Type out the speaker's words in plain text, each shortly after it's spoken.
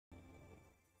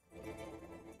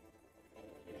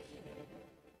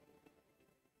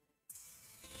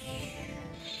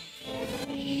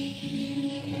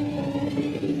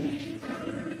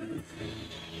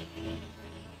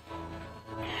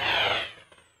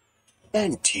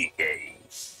NTA,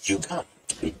 you can't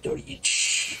beat the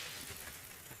reach.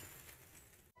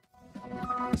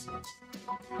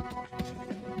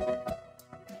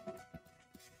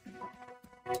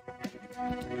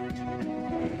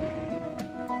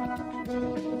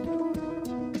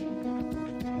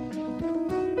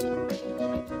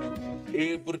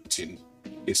 Everything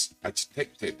is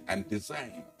architected and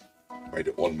designed by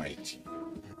the Almighty.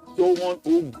 Someone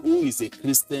who is a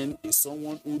Christian is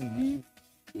someone who lives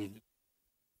in.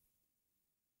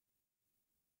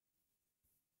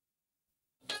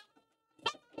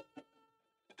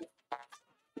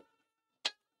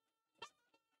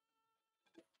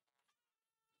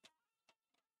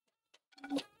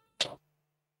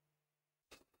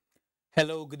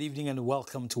 Hello, good evening, and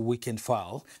welcome to Weekend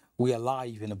File. We are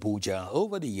live in Abuja.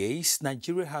 Over the years,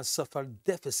 Nigeria has suffered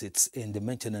deficits in the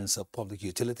maintenance of public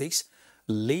utilities,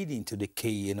 leading to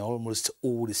decay in almost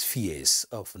all the spheres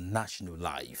of national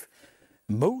life.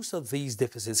 Most of these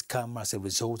deficits come as a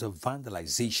result of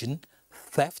vandalization,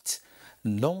 theft,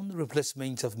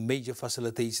 non-replacement of major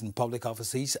facilities in public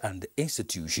offices and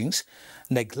institutions,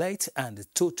 neglect and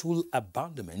total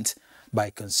abandonment by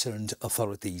concerned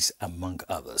authorities, among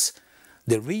others.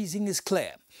 The reason is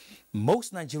clear.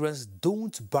 Most Nigerians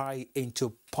don't buy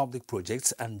into public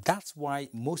projects, and that's why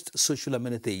most social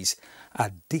amenities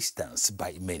are distanced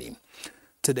by many.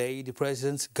 Today, the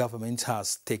president's government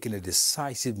has taken a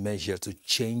decisive measure to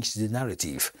change the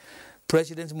narrative.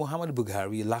 President Muhammadu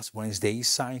Buhari last Wednesday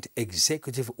signed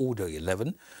Executive Order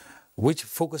 11, which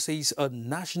focuses on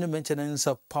national maintenance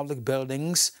of public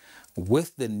buildings.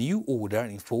 With the new order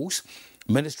in force,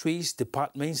 ministries,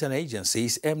 departments and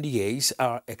agencies, MDAs,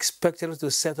 are expected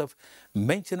to set up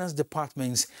maintenance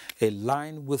departments in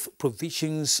line with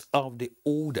provisions of the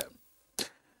order.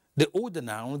 The order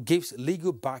now gives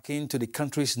legal backing to the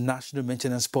country's national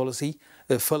maintenance policy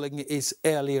following its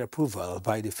earlier approval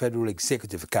by the Federal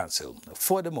Executive Council.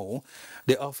 Furthermore,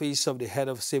 the Office of the Head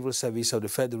of Civil Service of the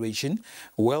Federation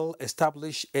will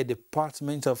establish a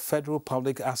Department of Federal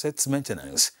Public Assets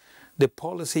Maintenance. The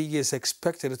policy is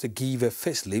expected to give a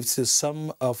facelift to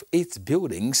some of its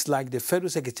buildings, like the Federal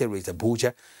Secretariat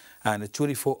Abuja and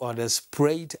 24 others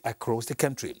spread across the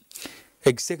country.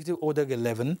 Executive Order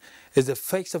 11 is the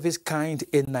first of its kind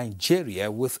in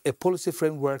Nigeria, with a policy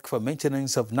framework for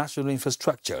maintenance of national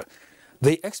infrastructure.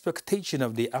 The expectation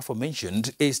of the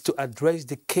aforementioned is to address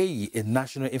decay in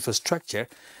national infrastructure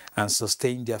and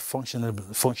sustain their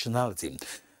functionality.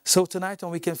 So tonight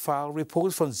on Weekend File,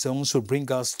 reports from zones will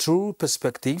bring us true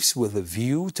perspectives with a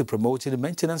view to promoting the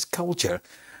maintenance culture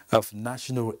of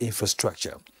national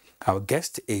infrastructure. Our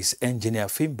guest is Engineer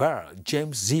Fimbar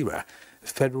James Zira,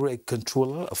 Federal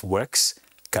Controller of Works,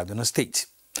 Kaduna State.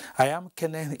 I am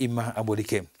Kenneth Ima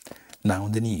Abodike. Now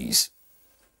the news.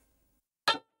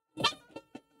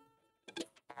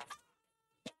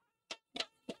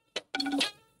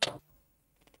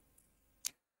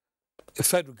 The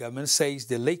federal government says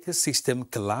the latest system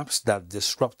collapse that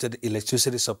disrupted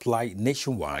electricity supply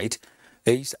nationwide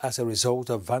is as a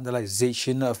result of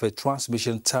vandalization of a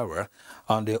transmission tower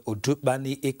on the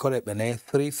Odubani-Ikorebene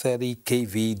 330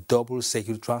 kV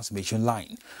double-circuit transmission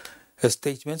line. A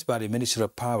statement by the Minister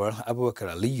of Power,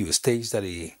 Abubakar Aliyu, states that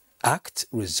the act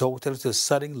resulted to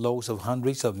sudden loss of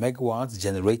hundreds of megawatts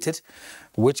generated,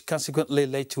 which consequently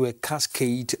led to a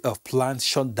cascade of plants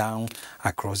shut down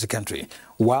across the country.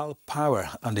 While power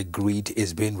on the grid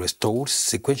is being restored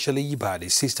sequentially by the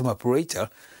system operator,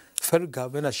 federal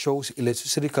government assures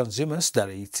electricity consumers that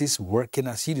it is working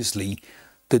assiduously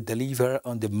to deliver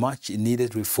on the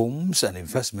much-needed reforms and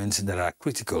investments that are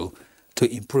critical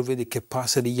to improving the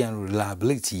capacity and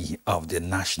reliability of the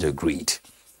national grid.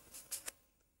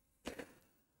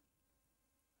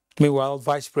 Meanwhile,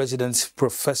 Vice President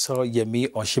Professor Yemi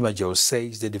Oshimajo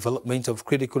says the development of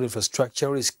critical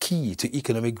infrastructure is key to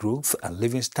economic growth and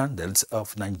living standards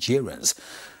of Nigerians.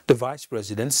 The Vice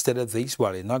President stated this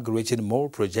while inaugurating more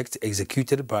projects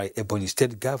executed by Ebonyi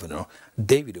State Governor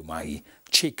David Umahi.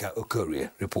 Chika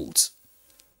Okorie reports.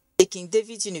 King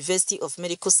David University of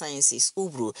Medical Sciences,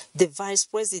 Ubru, the Vice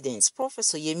President,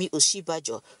 Professor Yemi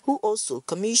Oshibajo, who also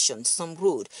commissioned some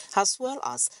road, as well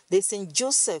as the St.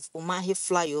 Joseph Umahi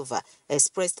flyover,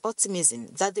 expressed optimism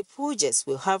that the projects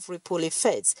will have ripple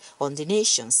effects on the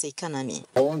nation's economy.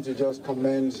 I want to just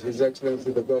commend His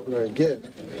Excellency the Governor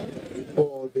again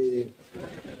for the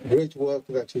great work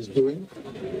that he's doing.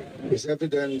 It's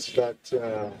evident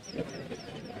that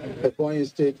Ebonyi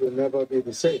State will never be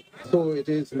the same. So it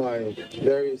is my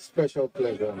very special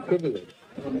pleasure and privilege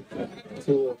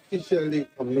to officially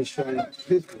commission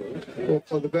this road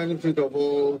for the benefit of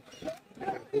all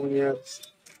Ebonians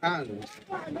and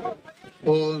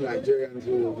all Nigerians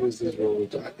who use this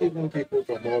road, and even people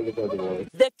from all over the world.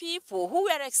 The people who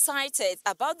were excited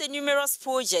about the numerous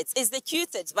projects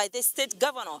executed by the state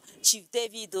governor, Chief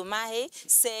David Umahi,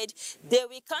 said they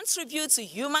will contribute to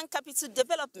human capital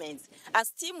development and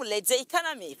stimulate the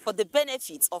economy for the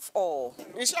benefit of all.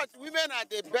 In short, women are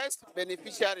the best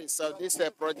beneficiaries of this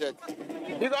project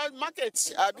because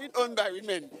markets are being owned by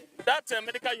women. That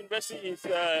medical university is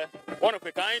one of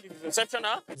a kind, it is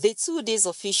exceptional. The 2 days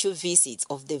official visit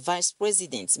of the Vice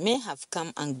President may have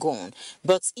come and gone,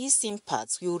 but its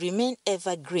impact will remain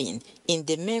evergreen in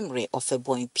the memory of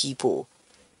Ebonyi people.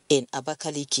 In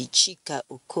Abakaliki, Chika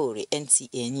Okore,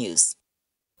 NTA News.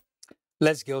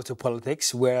 Let's go to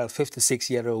politics, where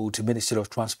 56-year-old Minister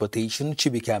of Transportation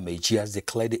Chibuike Amechi has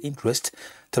declared interest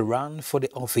to run for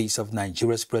the office of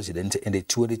Nigeria's president in the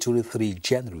 2023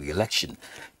 January election.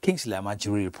 Kingsley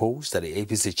Amajiri reports that the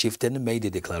APC chieftain made the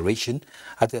declaration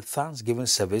at a Thanksgiving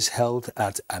service held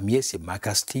at Amiesi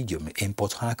Maka Stadium in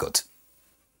Port Harcourt.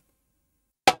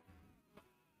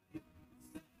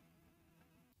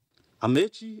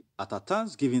 Amechi, at a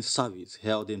Thanksgiving service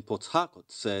held in Port Harcourt,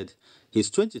 said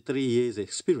his 23 years'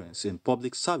 experience in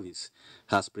public service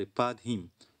has prepared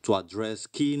him to address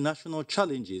key national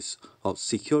challenges of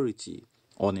security,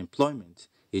 unemployment,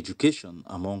 education,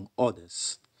 among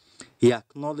others. He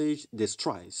acknowledged the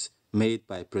strides made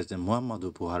by President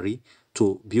Muhammadu Buhari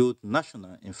to build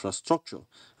national infrastructure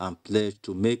and pledged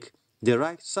to make the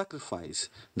right sacrifice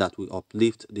that will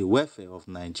uplift the welfare of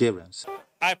Nigerians.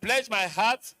 I pledge my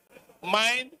heart,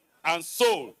 mind, and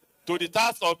soul to the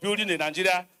task of building a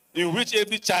Nigeria in which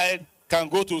every child can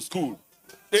go to school,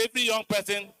 every young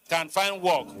person can find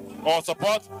work or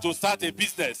support to start a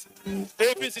business,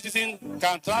 every citizen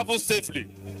can travel safely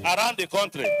around the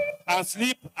country and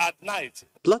sleep at night.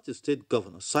 Plateau State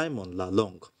Governor Simon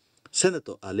Lalong,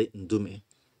 Senator Ali Ndume,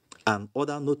 and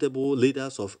other notable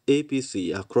leaders of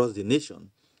APC across the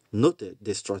nation noted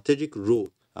the strategic role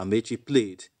Amechi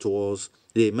played towards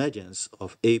the emergence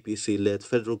of APC-led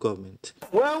federal government.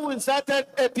 When we started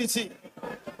APC,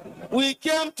 we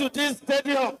came to this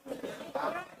stadium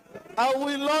and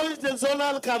we launched the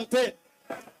zonal campaign.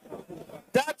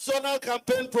 That zonal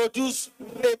campaign produced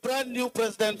a brand new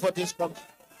president for this country.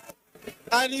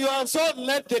 And you have so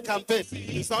led the campaign.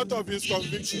 It's out of his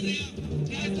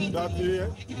conviction that he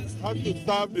has to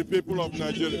serve the people of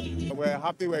Nigeria. We're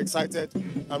happy, we're excited,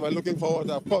 and we're looking forward,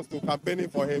 of course, to campaigning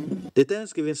for him. The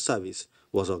Thanksgiving service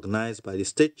was organized by the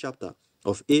state chapter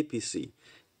of APC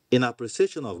in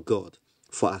appreciation of God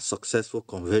for a successful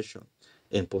convention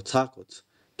in Port Harcourt.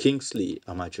 Kingsley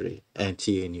Amajiri,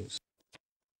 NTA News.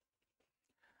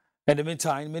 In the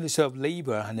meantime, Minister of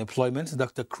Labour and Employment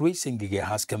Dr. Chris Ngige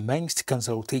has commenced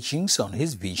consultations on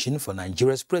his vision for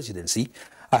Nigeria's presidency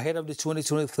ahead of the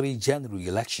 2023 January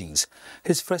elections.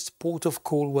 His first port of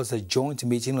call was a joint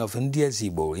meeting of India's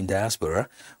Igbo in diaspora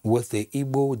with the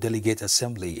Igbo Delegate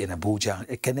Assembly in Abuja.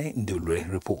 Ekene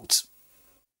Ndulre reports.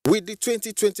 With the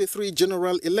 2023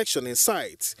 general election in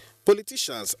sight,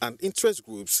 politicians and interest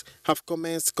groups have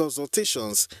commenced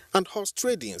consultations and horse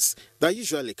tradings that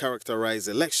usually characterize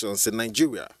elections in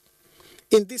Nigeria.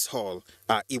 In this hall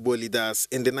are Igbo leaders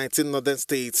in the 19 northern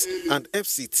states and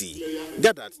FCT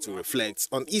gathered to reflect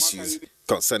on issues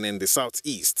concerning the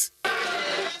southeast.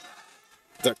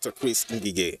 Dr. Chris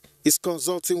Ngige is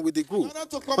consulting with the group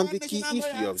on the key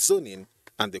issue of zoning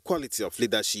and the quality of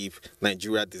leadership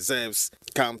Nigeria deserves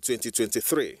come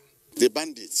 2023. The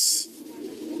bandits,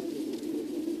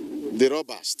 the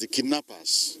robbers, the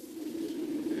kidnappers,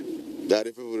 they are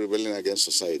the people rebelling against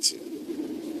society.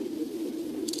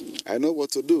 I know what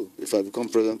to do if I become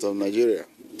president of Nigeria.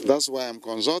 That's why I'm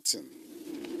consulting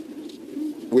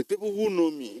with people who know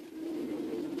me,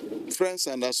 friends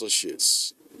and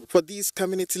associates. For these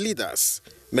community leaders,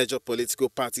 major political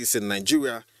parties in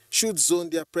Nigeria should zone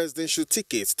their presidential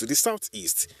tickets to the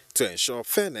southeast to ensure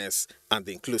fairness and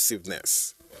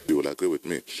inclusiveness. You will agree with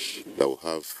me that we'll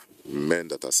have men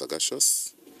that are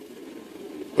sagacious,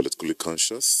 politically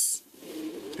conscious,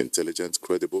 intelligent,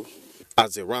 credible.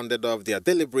 As they rounded off their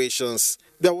deliberations,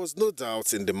 there was no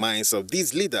doubt in the minds of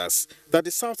these leaders that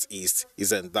the southeast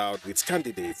is endowed with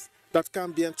candidates that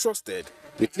can be entrusted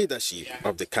with leadership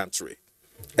of the country.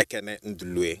 Ekene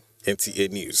Ndulwe,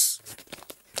 NTA News.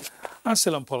 And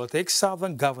still on politics,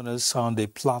 Southern governors on the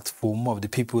platform of the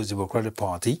People's Democratic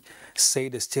Party say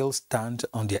they still stand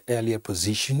on their earlier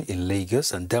position in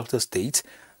Lagos and Delta State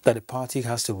that the party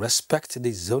has to respect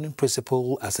the zoning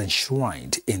principle as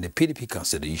enshrined in the PDP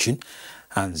constitution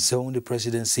and zone the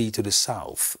presidency to the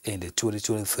south in the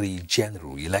 2023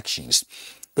 general elections.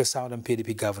 The Southern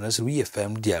PDP governors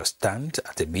reaffirmed their stand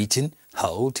at a meeting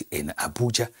held in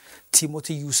Abuja.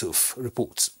 Timothy Yusuf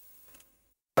reports.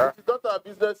 It is not our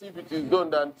business if it is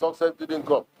done and success didn't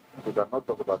come. You cannot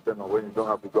talk about them when you don't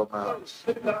have the government.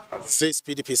 These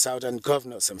PDP Southern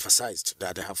governors emphasized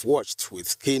that they have watched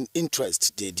with keen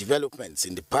interest the developments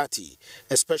in the party,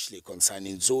 especially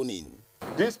concerning zoning.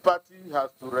 This party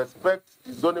has to respect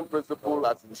the zoning principle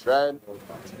as enshrined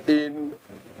in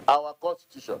our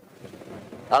constitution.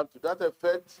 And to that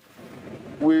effect,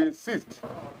 we insist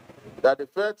that the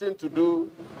fair thing to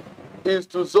do is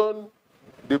to zone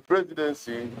the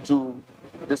presidency to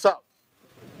the south.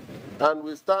 And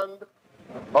we stand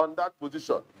on that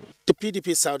position. The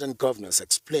PDP Southern governors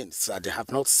explained that they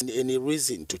have not seen any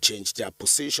reason to change their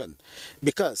position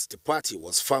because the party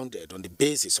was founded on the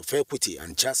basis of equity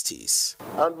and justice.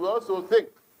 And we also think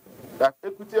that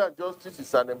equity and justice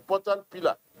is an important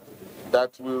pillar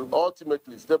that will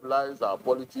ultimately stabilize our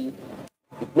polity.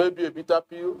 It may be a bitter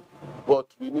pill, but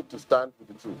we need to stand with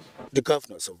the truth. The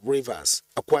governors of Rivers,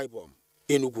 Akwa Ibom,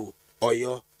 Enugu,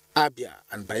 Oyo, Abia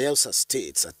and Bayelsa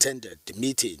states attended the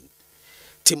meeting.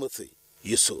 Timothy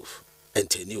Yusuf,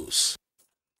 NT News.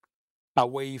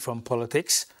 Away from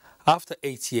politics, after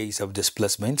 8 years of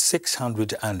displacement,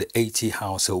 680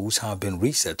 households have been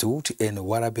resettled in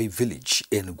Warabe village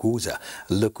in Goza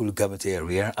local government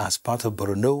area as part of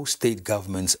Borno state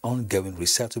government's ongoing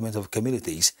resettlement of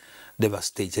communities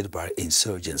devastated by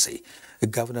insurgency.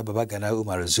 Governor Babagana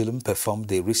Umar Zulum performed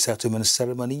the resettlement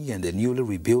ceremony in the newly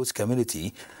rebuilt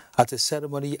community at a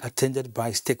ceremony attended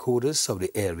by stakeholders of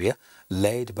the area,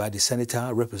 led by the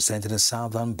senator representing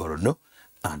Southern Borno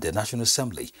and the National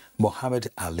Assembly, Mohammed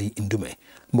Ali Indume.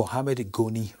 Mohammed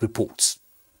Goni reports.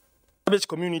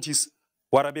 Communities,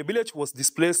 Warabe village was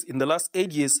displaced in the last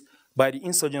 8 years by the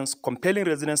insurgents, compelling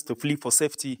residents to flee for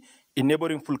safety in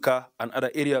neighboring Fulka and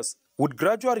other areas. With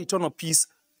gradual return of peace,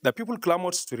 the people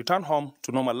clamored to return home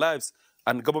to normal lives,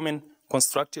 and government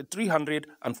constructed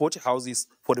 340 houses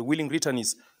for the willing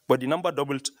returnees, but the number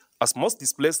doubled as most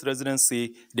displaced residents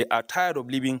say they are tired of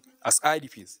living as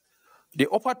IDPs. They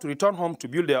offered to return home to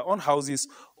build their own houses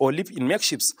or live in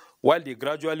makeshifts while they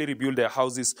gradually rebuild their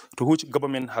houses, to which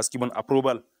government has given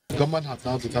approval. The government has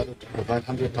now decided to provide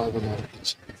 100,000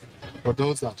 each for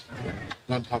those that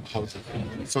don't have houses,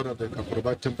 so that they can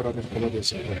provide temporary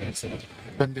accommodation for themselves,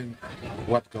 depending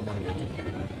what government will do.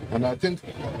 And I think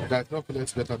there's no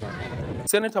place better than that.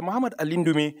 Senator Mohammed Ali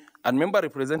Indume and member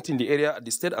representing the area at the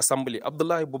State Assembly,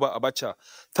 Abdullahi Buba Abacha,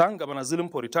 thanked Governor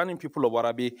Zulum for returning people of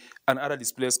Warabe and other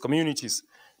displaced communities.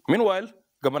 Meanwhile,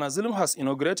 Governor Zulum has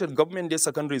inaugurated Government Day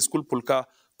Secondary School Pulka,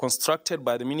 constructed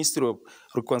by the Ministry of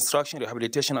Reconstruction,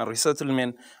 Rehabilitation and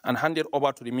Resettlement, and handed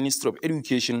over to the Ministry of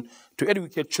Education to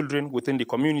educate children within the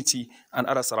community and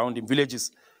other surrounding villages.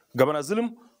 Governor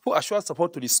Zulum, who assured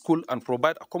support to the school and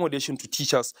provide accommodation to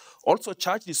teachers, also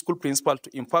charged the school principal to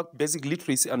impart basic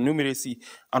literacy and numeracy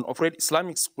and operate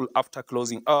Islamic school after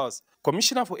closing hours.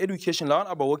 Commissioner for Education Lawan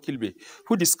Abawakilbe,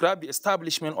 who described the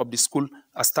establishment of the school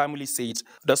as timely, said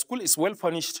the school is well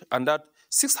furnished and that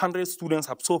 600 students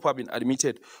have so far been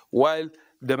admitted, while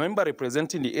the member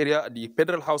representing the area at the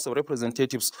Federal House of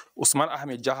Representatives, Usman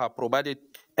Ahmed Jaha, provided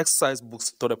exercise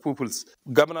books to the pupils.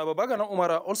 Governor Babagana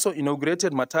Umara also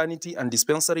inaugurated maternity and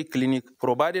dispensary clinic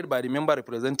provided by the member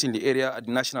representing the area at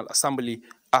the National Assembly,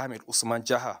 Ahmed Usman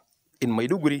Jaha. In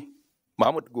Maiduguri,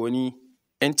 Mahmoud Goni,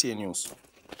 NTA News.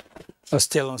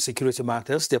 Still on security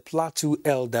matters, the Plateau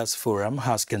Elders Forum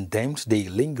has condemned the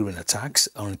lingering attacks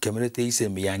on communities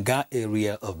in Mianga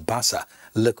area of Bassa,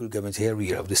 local government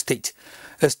area of the state.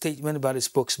 A statement by the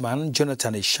spokesman,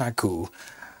 Jonathan Ishaku,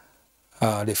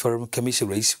 the forum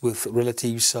commiserates with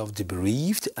relatives of the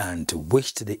bereaved and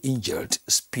wished the injured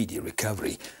speedy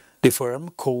recovery. The forum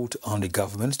called on the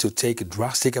government to take a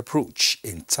drastic approach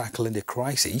in tackling the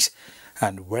crisis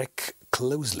and work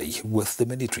closely with the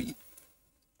military.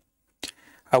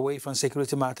 Away from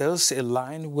security matters, in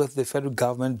line with the federal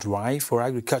government drive for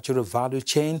agricultural value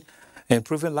chain,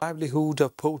 improving livelihood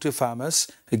of poultry farmers,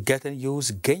 getting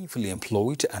youths gainfully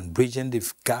employed and bridging the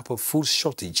gap of food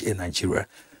shortage in Nigeria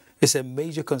is a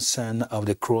major concern of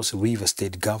the Cross River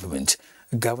State government.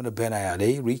 Governor Ben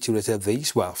Ayade reiterated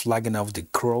this while flagging off the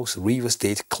Cross River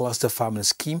State Cluster Farming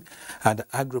Scheme and the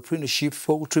Agripreneurship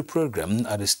Poultry Program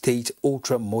at the State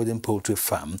Ultra-Modern Poultry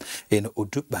Farm in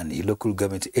Odukbani local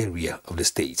government area of the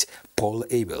state. Paul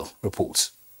Abel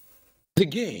reports. The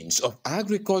gains of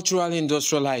agricultural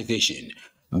industrialization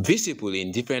visible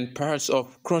in different parts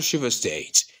of Cross River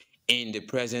State in the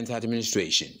present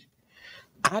administration.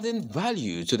 adding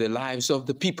value to the lives of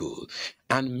the people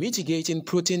and mitigating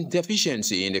protein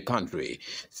deficiency in the country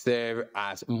serve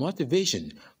as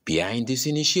motivation behind this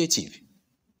initiative.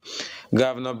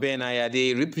 Governor Ben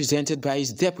Ayade, represented by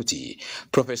his deputy,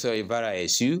 Professor Ivara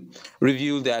Esu,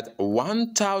 revealed that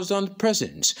 1,000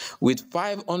 persons with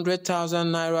 500,000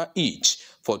 naira each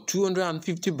for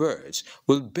 250 birds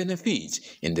will benefit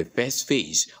in the first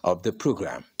phase of the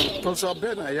program. Professor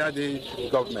Ben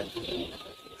Ayade government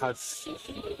has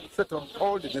set up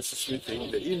all the necessary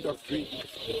things, the industry,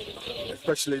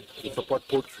 especially to support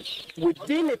poultry.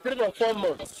 Within a period of 4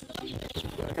 months,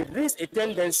 there is a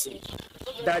tendency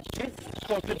that this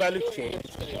poultry value chain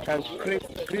can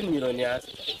create green millionaires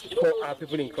for our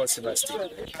people in Cross River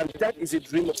State. And that is a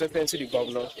dream of Excellency the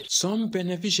Governor. Some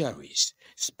beneficiaries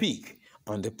speak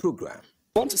on the program.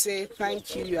 I want to say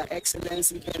thank you, Your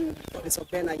Excellency, Professor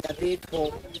Ben Ayade,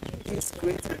 for this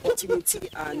great opportunity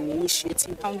and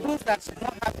initiative. And those that do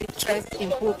not have interest in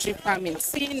poultry farming,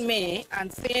 seeing me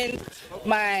and seeing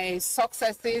my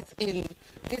successes in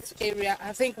this area,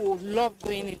 I think we would love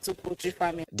going into poultry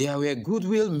farming. There were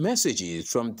goodwill messages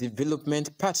from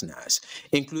development partners,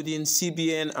 including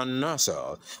CBN and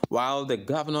NASAL, while the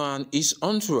governor and his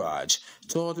entourage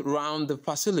toured around the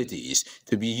facilities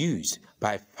to be used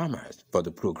by farmers for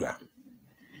the program.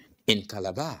 In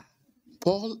Calabar,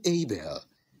 Paul Abel,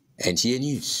 NTA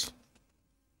News.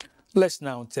 Let's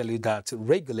now tell you that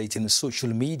regulating social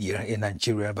media in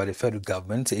Nigeria by the federal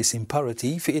government is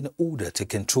imperative in order to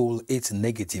control its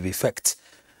negative effect.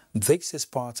 This is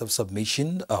part of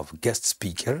submission of guest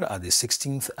speaker at the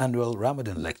 16th Annual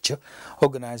Ramadan Lecture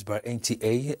organized by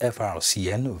NTA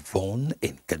FRCN VON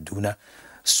in Kaduna.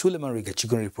 Suleiman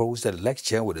Rigachikun reports that a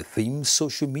lecture with the theme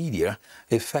Social Media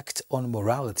Effect on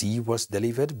Morality was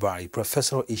delivered by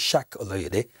Professor Ishak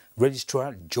Oloyede,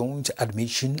 Registrar, Joint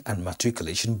Admission and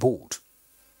Matriculation Board.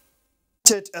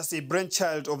 As a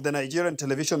brainchild of the Nigerian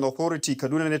Television Authority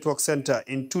Kaduna Network Center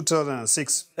in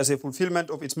 2006 as a fulfillment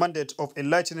of its mandate of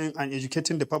enlightening and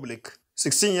educating the public.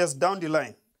 16 years down the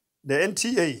line, the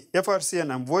NTA,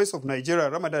 FRCN and Voice of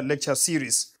Nigeria Ramadan Lecture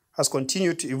Series has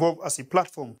continued to evolve as a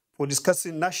platform for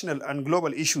discussing national and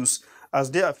global issues as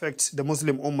they affect the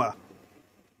Muslim Ummah.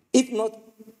 If not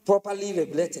properly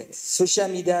regulated, social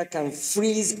media can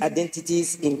freeze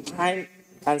identities in time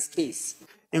and space.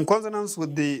 In consonance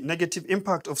with the negative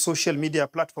impact of social media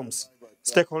platforms,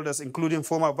 stakeholders including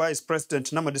former Vice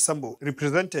President Namadi Sambo,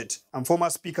 represented, and former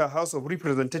Speaker House of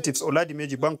Representatives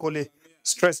Oladimeji Bankole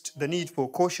stressed the need for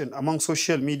caution among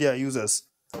social media users.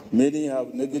 Many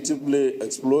have negatively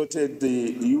exploited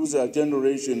the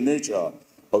user-generation nature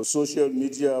of social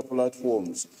media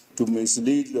platforms to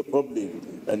mislead the public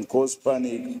and cause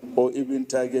panic or even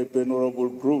target vulnerable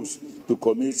groups to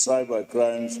commit cyber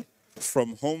crimes.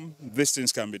 From home, these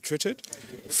things can be treated.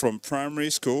 From primary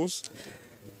schools,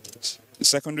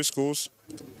 secondary schools,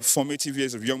 formative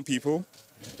years of young people,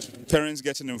 parents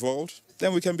getting involved,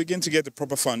 then we can begin to get the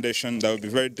proper foundation that would be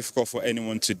very difficult for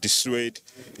anyone to dissuade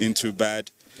into bad,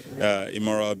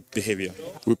 immoral behavior.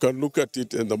 We can look at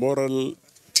it in the moral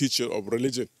teacher of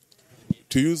religion.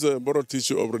 To use the moral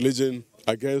teacher of religion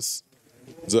against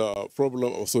the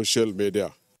problem of social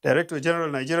media. Director General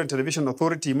Nigerian Television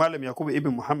Authority Malam Yakubu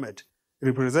Ibn Muhammad,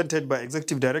 represented by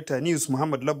Executive Director News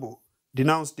Muhammad Labo,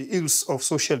 denounced the ills of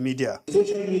social media.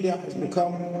 Social media has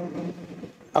become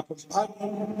a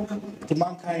companion to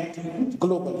mankind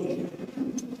globally.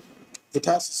 It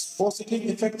has positive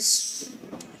effects,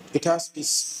 it has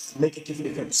its negative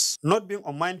effects. Not being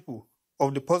unmindful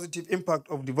of the positive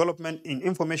impact of development in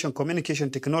information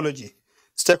communication technology,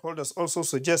 stakeholders also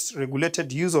suggest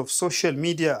regulated use of social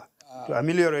media to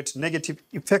ameliorate negative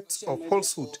effects of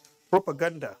falsehood,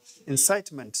 propaganda,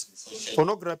 incitement,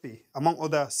 pornography, among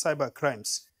other cyber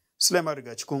crimes. Sulema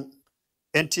Rigachikun,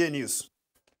 NTA News.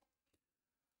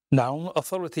 Now,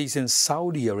 authorities in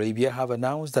Saudi Arabia have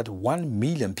announced that 1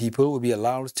 million people will be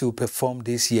allowed to perform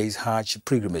this year's Hajj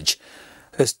pilgrimage.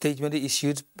 A statement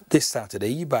issued this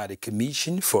Saturday by the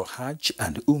Commission for Hajj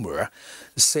and Umrah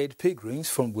said pilgrims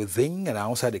from within and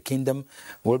outside the kingdom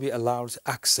will be allowed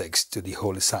access to the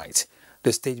holy site.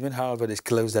 The statement, however,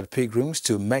 disclosed that pilgrims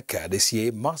to Mecca this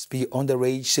year must be under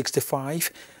age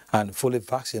 65 and fully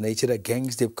vaccinated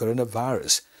against the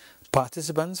coronavirus.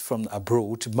 Participants from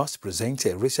abroad must present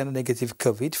a recent negative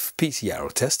COVID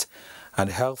PCR test, and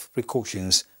health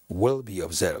precautions will be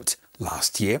observed.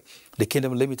 Last year, the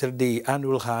kingdom limited the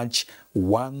annual Hajj,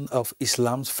 one of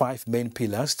Islam's 5 main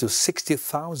pillars, to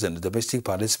 60,000 domestic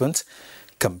participants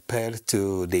compared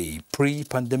to the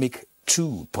pre-pandemic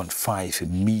 2.5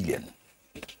 million.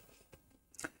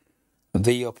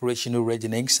 The operational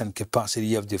readiness and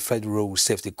capacity of the Federal Road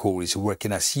Safety Corps is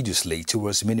working assiduously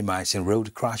towards minimizing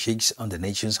road crashes on the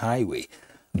nation's highway.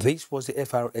 This was the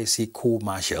FRSC Corps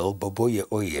Marshal Boboye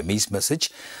Oyemi's message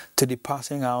to the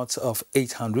passing out of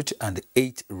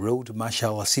 808 road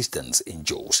marshal assistants in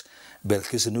Jos.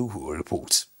 Belkisunuhu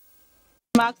reports.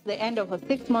 Marks the end of a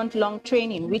 6-month-long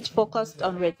training which focused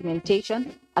on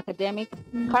regimentation, academic,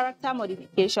 character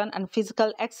modification, and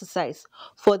physical exercise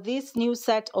for this new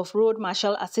set of road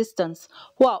marshal assistants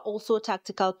who are also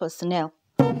tactical personnel.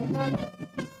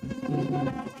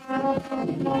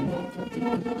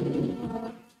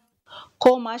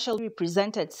 Corps Marshal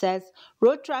represented says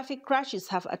road traffic crashes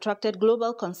have attracted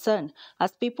global concern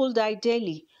as people die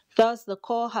daily. Thus, the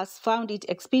Corps has found it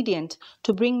expedient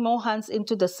to bring more hands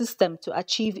into the system to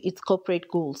achieve its corporate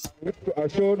goals. To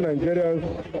assure Nigerians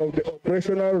of the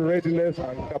operational readiness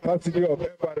and capacity of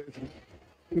FRSC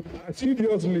to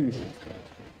assiduously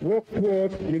work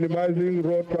towards minimizing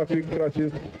road traffic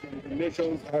crashes on the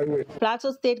nation's highways.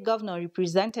 Plateau State Governor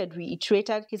represented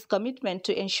reiterated his commitment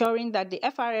to ensuring that the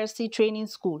FRSC training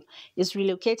school is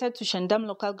relocated to Shandam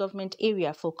local government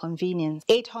area for convenience.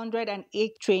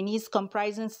 808 trainees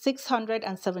comprising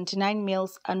 679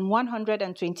 males and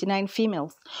 129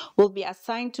 females will be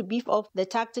assigned to beef up the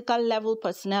tactical level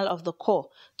personnel of the Corps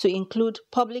to include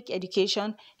public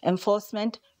education,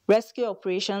 enforcement, rescue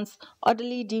operations,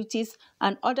 orderly duties,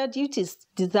 and other duties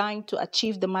designed to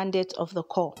achieve the mandate of the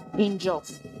Corps. In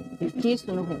Jos,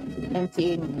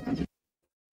 NTA News.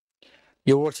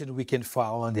 You're watching Weekend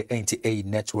File on the NTA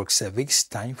Network Service.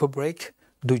 Time for break.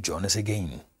 Do join us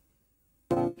again.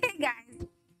 Hey guys,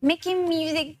 making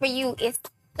music for you is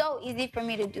so easy for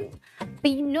me to do.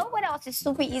 But you know what else is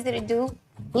super easy to do?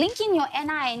 Linking your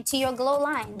NIN to your Glow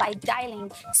line by dialing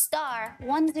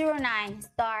 *109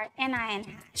 *NIN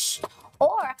hash.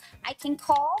 Or I can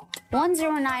call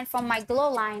 109 from my Glow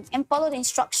line and follow the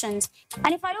instructions.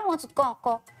 And if I don't want to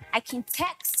call, I can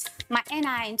text my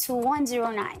NIN to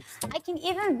 109. I can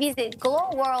even visit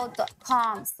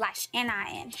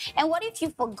glowworld.com/NIN. And what if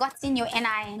you've forgotten your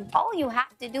NIN? All you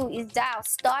have to do is dial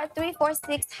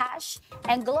 *346 hash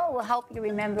and Glow will help you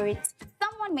remember it.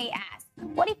 Someone may ask,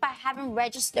 what if I haven't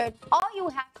registered? All you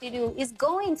have to do is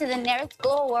go into the nearest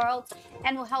Glow World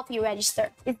and we'll help you register.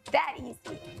 It's that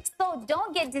easy. So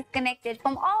don't get disconnected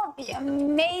from all of the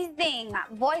amazing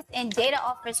voice and data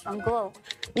offers from Glow.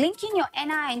 Linking your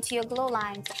NIN to your Glow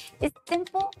lines is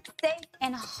simple, safe,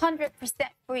 and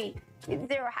 100% free with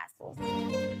zero hassles.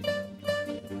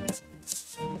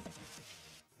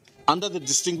 Under the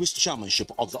distinguished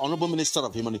chairmanship of the Honorable Minister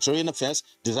of Humanitarian Affairs,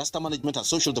 Disaster Management and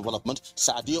Social Development,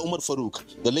 Saadia Umar Farouk,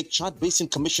 the Lake Chad Basin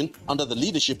Commission, under the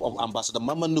leadership of Ambassador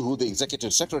Maman Nuhu, the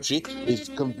Executive Secretary, is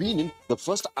convening the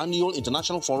first annual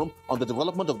International Forum on the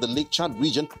Development of the Lake Chad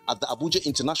region at the Abuja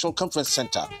International Conference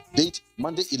Center. Date,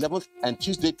 Monday 11th and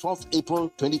Tuesday 12th April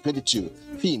 2022.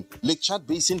 Theme, Lake Chad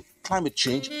Basin, Climate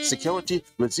Change, Security,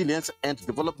 Resilience, and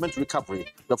Development Recovery.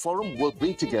 The forum will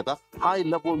bring together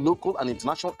high-level local and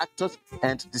international actors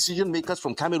and decision-makers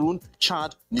from Cameroon,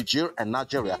 Chad, Niger, and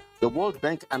Nigeria, the World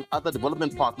Bank and other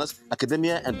development partners,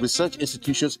 academia and research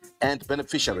institutions, and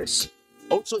beneficiaries.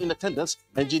 Also in attendance,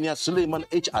 Engineer Suleiman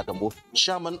H. Adamu,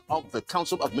 Chairman of the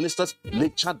Council of Ministers,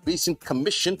 Lake Chad Basin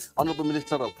Commission, Honorable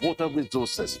Minister of Water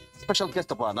Resources. Special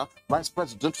guest of honor, Vice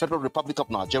President, Federal Republic of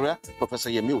Nigeria, Professor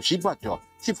Yemi Oshibajo.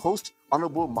 Chief host,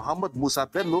 Honorable Muhammad Musa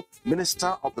Bello,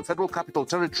 Minister of the Federal Capital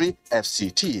Territory,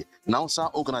 FCT. Nausa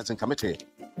Organizing Committee.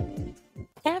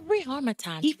 Every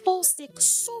harmattan, he falls sick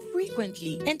so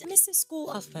frequently and misses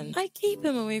school often. I keep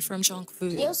him away from junk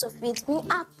food. He also feeds me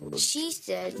apple. She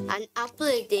said an apple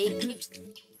a day keeps...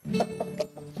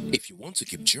 If you want to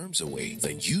keep germs away,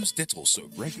 then use Dettol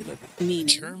soap regularly.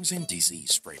 Germs and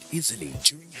disease spread easily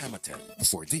during harmattan.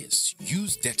 For this,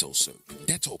 use Dettol soap.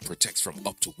 Dettol protects from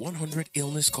up to 100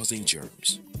 illness-causing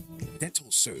germs.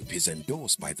 Dettol soap is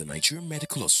endorsed by the Nigerian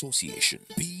Medical Association.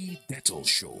 Be Dettol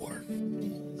sure.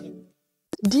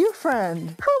 Dear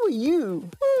friend, how are you?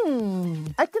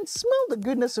 I can smell the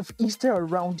goodness of Easter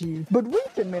around you. But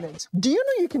wait a minute. Do you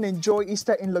know you can enjoy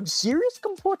Easter in luxurious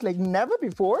comfort like never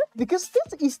before? Because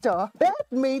this Easter,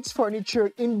 Bedmates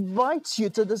Furniture invites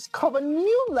you to discover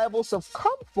new levels of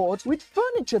comfort with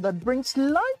furniture that brings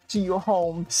life to your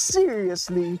home.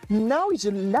 Seriously, now is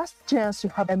your last chance to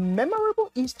have a memorable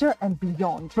Easter and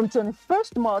beyond. From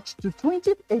 21st March to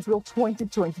 20th April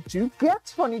 2022,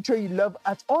 get furniture you love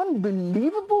at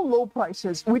unbelievable low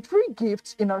prices with free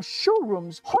gifts in our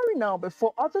showrooms. Hurry now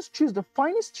before others choose the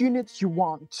finest units you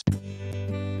want.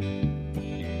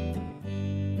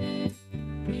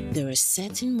 There are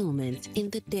certain moments in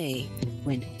the day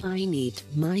when I need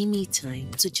my me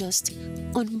time to just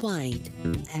unwind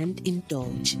and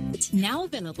indulge. Now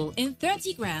available in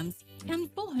 30 grams and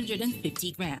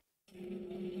 450 grams.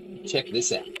 Check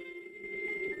this out.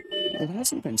 It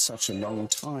hasn't been such a long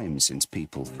time since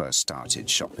people first started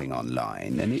shopping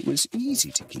online, and it was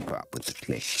easy to keep up with the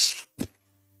clicks.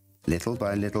 Little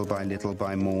by little by little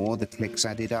by more, the clicks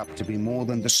added up to be more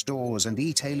than the stores, and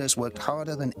e-tailers worked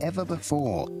harder than ever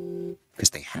before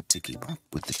because they had to keep up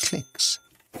with the clicks.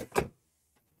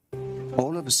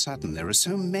 All of a sudden, there are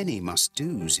so many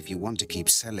must-dos if you want to keep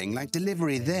selling, like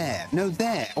delivery there, no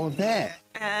there, or there.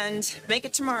 And make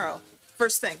it tomorrow,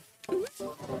 first thing.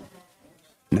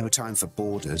 No time for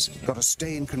borders. Got to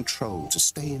stay in control, to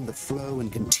stay in the flow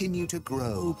and continue to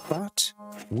grow. But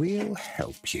we'll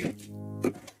help you.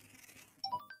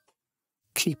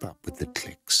 Keep up with the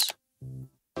clicks.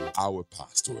 Our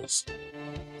pastors,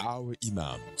 our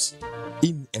imams,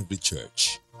 in every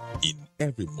church, in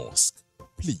every mosque,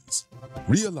 please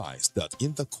realize that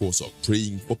in the course of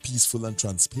praying for peaceful and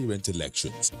transparent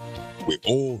elections, we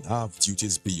all have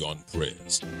duties beyond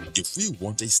prayers. If we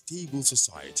want a stable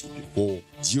society before,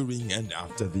 during, and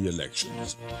after the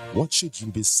elections, what should you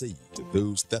be saying to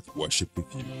those that worship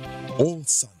with you? All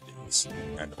Sundays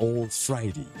and all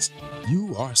Fridays,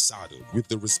 you are saddled with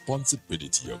the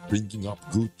responsibility of bringing up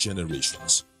good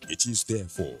generations. It is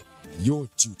therefore your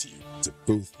duty to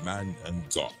both man and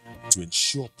God to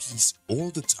ensure peace all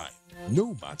the time,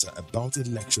 no matter about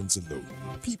elections alone.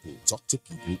 People talk to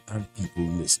people and people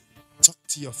listen. Talk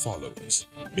to your followers.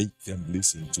 Make them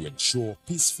listen to ensure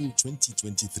peaceful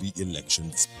 2023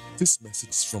 elections. This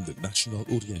message from the National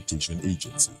Orientation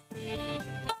Agency.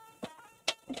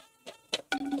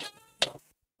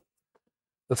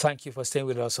 Thank you for staying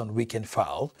with us on Weekend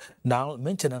File. Now,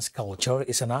 maintenance culture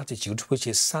is an attitude which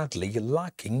is sadly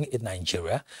lacking in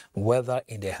Nigeria, whether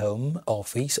in the home,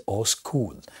 office, or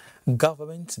school.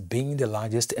 Government being the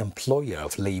largest employer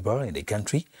of labor in the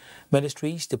country,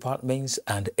 ministries, departments,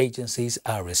 and agencies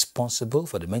are responsible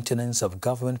for the maintenance of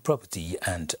government property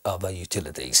and other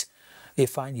utilities.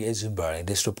 Ifeanyi Ezumba in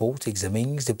this report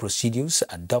examines the procedures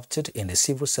adopted in the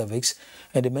civil service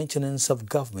and the maintenance of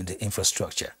government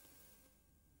infrastructure.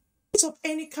 Of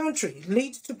any country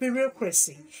lead to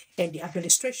bureaucracy and the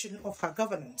administration of her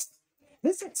governance.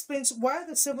 This explains why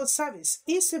the civil service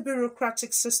is a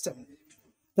bureaucratic system.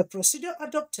 The procedure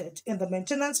adopted in the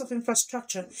maintenance of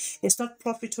infrastructure is not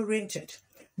profit-oriented.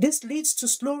 This leads to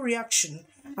slow reaction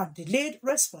and delayed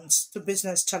response to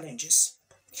business challenges.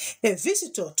 A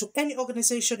visitor to any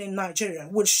organization in Nigeria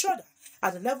will shudder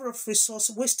at the level of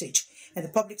resource wastage in the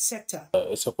public sector.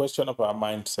 It's a question of our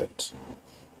mindset.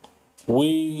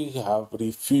 We have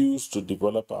refused to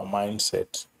develop our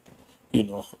mindset,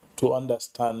 to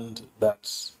understand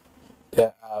that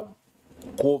there are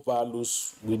core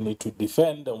values we need to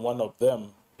defend, and one of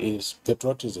them is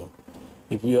patriotism.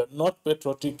 If you are not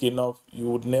patriotic enough, you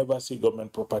would never see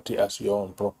government property as your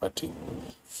own property.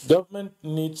 Government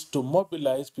needs to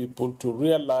mobilize people to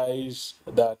realize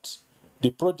that the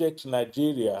project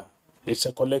Nigeria is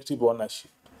a collective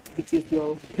ownership. It is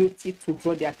your duty to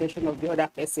draw the attention of the other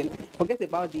person. Forget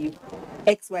about the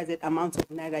XYZ amount of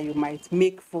naira you might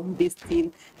make from this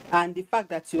thing, and the fact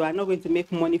that you are not going to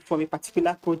make money from a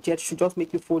particular project should just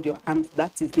make you fold your arms.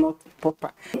 That is not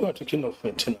proper. We are talking of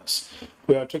maintenance.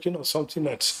 We are talking of something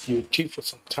that you keep for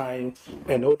some time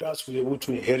and others will be able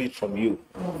to inherit from you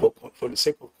for the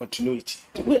sake of continuity.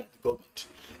 We are the government.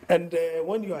 And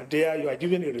when you are there, you are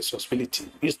given a responsibility.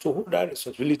 It's to hold that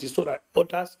responsibility so that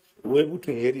others will be able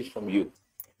to inherit from you.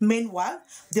 Meanwhile,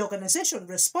 the organization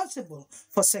responsible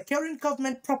for securing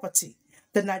government property,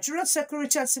 the Nigerian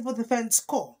Security and Civil Defense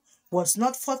Corps, was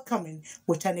not forthcoming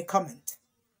with any comment.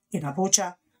 In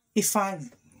Abuja,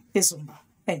 Ifeanyi Ezumba,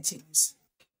 NTNews.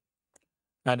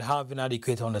 And having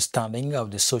adequate understanding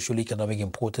of the socio-economic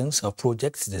importance of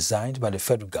projects designed by the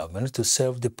federal government to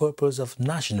serve the purpose of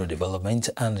national development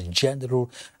and general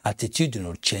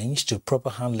attitudinal change to proper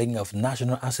handling of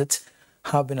national assets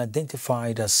have been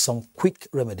identified as some quick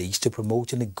remedies to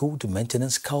promoting a good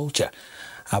maintenance culture.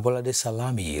 Abolade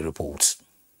Salami reports.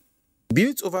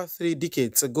 Built over 3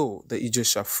 decades ago, the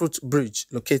Ijesha Fruit Bridge,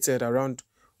 located around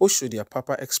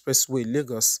Oshodi-Apapa Expressway,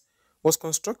 Lagos, was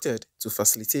constructed to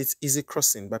facilitate easy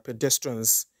crossing by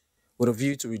pedestrians, with a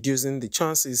view to reducing the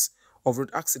chances of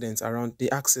road accidents around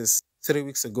the axis. 3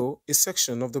 weeks ago, a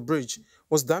section of the bridge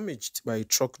was damaged by a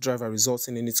truck driver,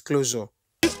 resulting in its closure.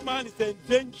 This man is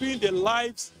endangering the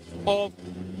lives of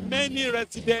many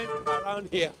residents around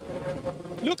here.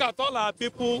 Look at all our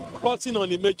people crossing on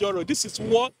the major road. This is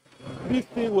what this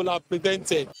thing will have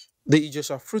prevented. The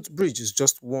Ijesha Fruit Bridge is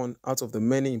just one out of the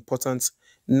many important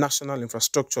national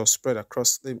infrastructure spread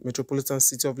across the metropolitan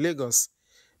city of Lagos,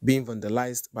 being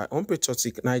vandalized by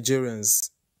unpatriotic Nigerians.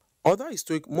 Other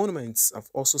historic monuments have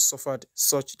also suffered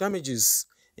such damages,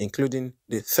 including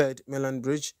the Third Mainland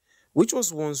Bridge, which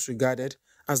was once regarded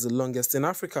as the longest in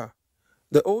Africa,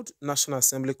 the old National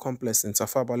Assembly Complex in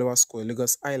Tafawa Balewa Square,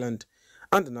 Lagos Island,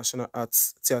 and the National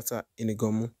Arts Theatre in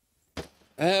Igomu.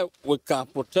 We can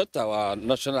protect our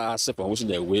national asset from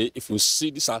washing away if we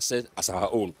see this asset as our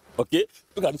own. Okay?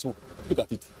 Look at this one. Look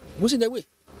at it. Washing away.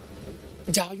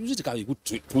 They are using it as a good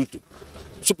tool to.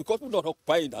 So because people are not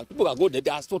occupying that, people are going there.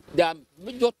 There are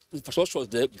major infrastructures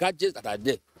there, gadgets that are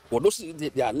there. But those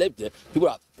they are left there, people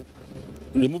are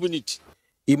removing it.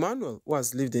 Emmanuel, who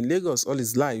has lived in Lagos all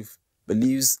his life,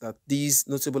 believes that these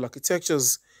notable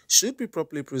architectures should be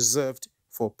properly preserved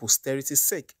for posterity's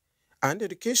sake, and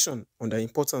education on their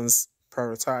importance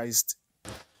prioritized.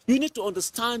 You need to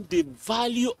understand the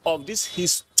value of these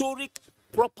historic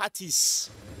properties.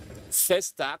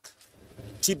 Festac,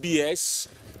 TBS.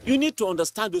 You need to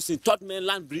understand those things. Third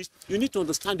Mainland Bridge. You need to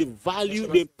understand the value,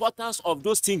 the importance of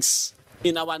those things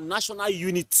in our national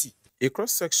unity. A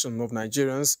cross-section of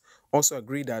Nigerians also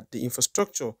agree that the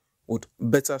infrastructure would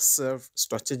better serve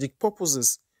strategic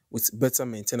purposes with better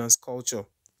maintenance culture.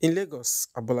 In Lagos,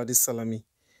 Abolade Salami,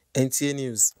 NTA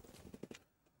News.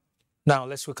 Now,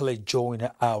 let's quickly join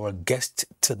our guest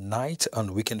tonight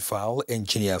on Weekend File,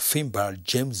 Engineer Fimbar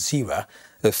James Zira,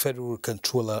 the Federal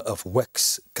Controller of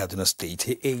Works, Kaduna State.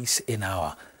 He is in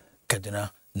our Kaduna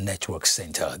Network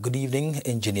Center. Good evening,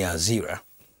 Engineer Zira.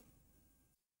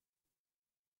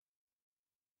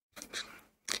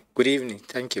 Good evening.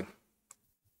 Thank you.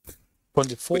 From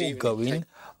the foregoing,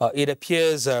 it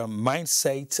appears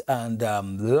mindset and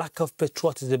lack of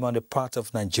patriotism on the part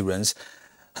of Nigerians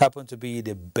happen to be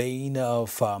the bane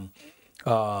of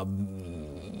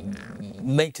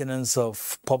maintenance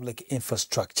of public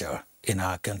infrastructure in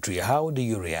our country. How do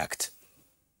you react?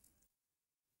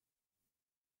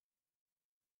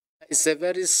 It's a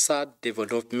very sad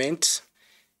development.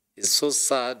 It's so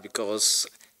sad because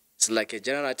it's like a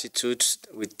general attitude.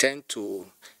 We tend to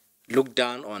look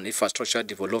down on infrastructure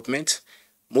development.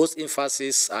 Most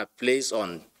emphasis are placed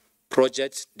on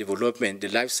project development, the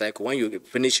life cycle. When you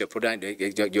finish your product,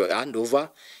 your handover,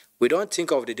 we don't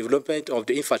think of the development of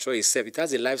the infrastructure itself. It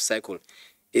has a life cycle.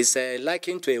 It's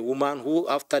likened to a woman who,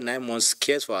 after 9 months,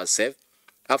 cares for herself.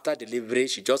 After delivery,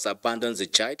 she just abandons the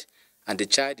child, and the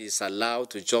child is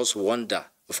allowed to just wander.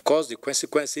 Of course, the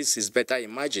consequences is better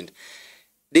imagined.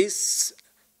 This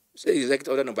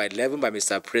Executive Order number 11 by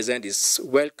Mr. President is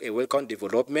a welcome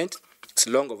development. It's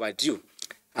long overdue.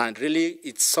 And really,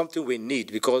 it's something we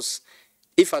need because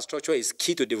infrastructure is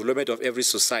key to development of every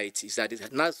society. It's that it's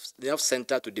enough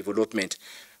center to development.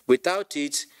 Without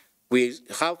it, we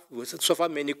suffer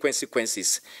many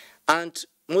consequences. And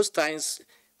most times,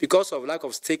 because of lack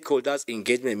of stakeholders'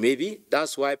 engagement, maybe,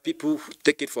 that's why people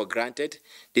take it for granted.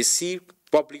 They see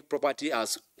public property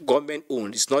as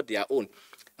government-owned. It's not their own.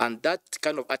 And that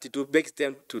kind of attitude makes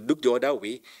them to look the other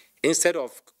way, instead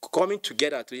of coming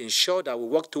together to ensure that we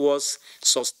work towards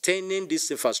sustaining this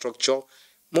infrastructure.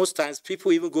 Most times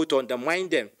people even go to undermine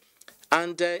them.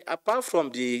 And apart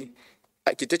from the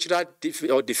architectural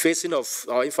or defacing of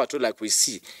our infrastructure like we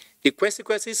see, the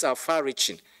consequences are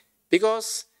far-reaching.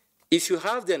 Because if you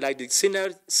have them like the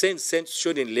scene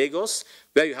shown in Lagos,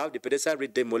 where you have the pedestrian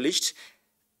road demolished,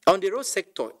 on the road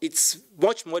sector, it's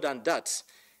much more than that.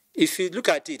 If you look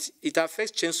at it, it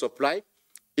affects chain supply,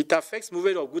 it affects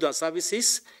movement of goods and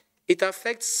services. It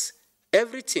affects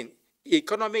everything. The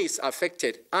economy is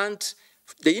affected. And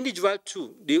the individual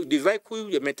too, the vehicle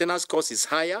maintenance cost is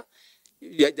higher.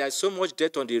 There's so much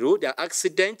debt on the road. There are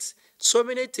accidents. So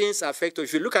many things affect.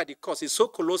 If you look at the cost, it's so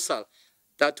colossal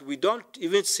that we don't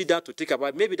even sit down to think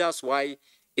about. Maybe that's why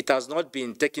it has not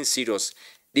been taken serious.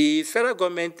 The federal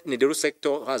government in the road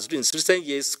sector has, in recent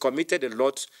years, committed a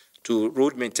lot to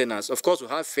road maintenance. Of course, we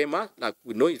have FEMA, like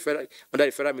we know under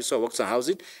the Federal Ministry of Works and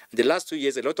Housing. In the last 2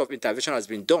 years, a lot of intervention has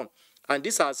been done. And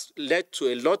this has led to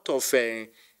a lot of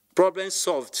problems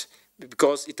solved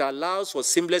because it allows for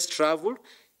seamless travel.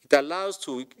 It allows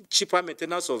to cheaper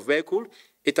maintenance of vehicle.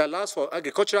 It allows for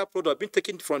agricultural product being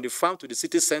taken from the farm to the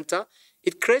city center.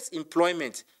 It creates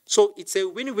employment. So it's a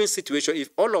win-win situation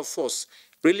if all of us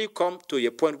really come to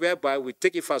a point whereby we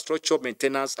take infrastructure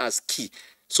maintenance as key.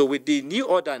 So with the new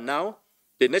order now,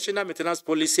 the national maintenance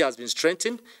policy has been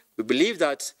strengthened. We believe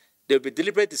that there will be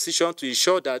deliberate decision to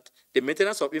ensure that the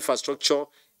maintenance of infrastructure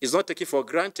is not taken for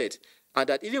granted, and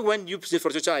that even when new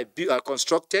infrastructure are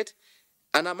constructed,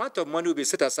 an amount of money will be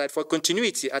set aside for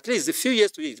continuity, at least a few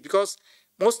years to it, because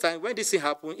most times when this thing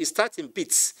happens, it starts in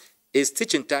bits. A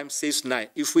stitch in time saves 9.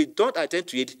 If we don't attend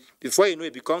to it, before you know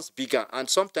it becomes bigger, and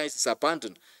sometimes it's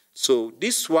abandoned. So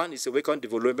this one is a work on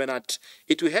development, and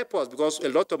it will help us because a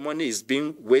lot of money is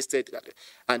being wasted.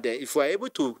 And if we are able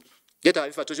to get our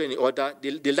infrastructure in order,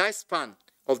 the lifespan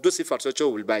of those infrastructure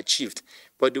will be achieved.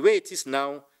 But the way it is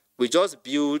now, we just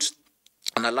build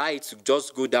and allow it to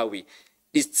just go that way.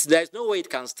 There's no way it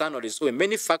can stand on its own.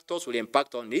 Many factors will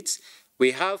impact on it.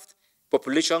 We have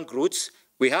population growth,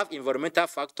 we have environmental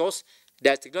factors,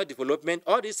 there's technology development,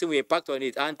 all these things will impact on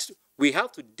it. And we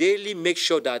have to daily make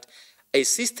sure that a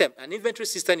system, an inventory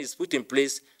system is put in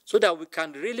place so that we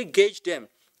can really gauge them.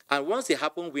 And once they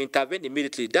happen, we intervene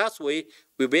immediately. That's way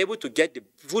we'll be able to get the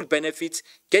full benefits,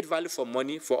 get value for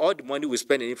money, for all the money we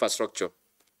spend in infrastructure.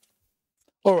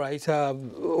 All right.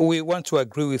 We want to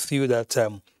agree with you that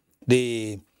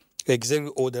the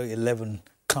Executive Order 11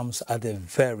 comes at a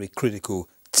very critical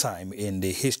time in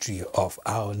the history of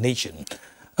our nation.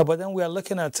 But then we are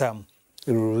looking at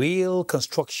real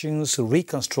constructions,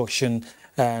 reconstruction,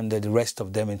 and the rest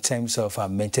of them in terms of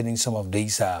maintaining some of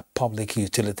these public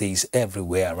utilities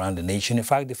everywhere around the nation. In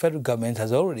fact, the federal government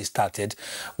has already started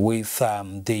with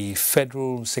the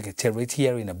Federal Secretariat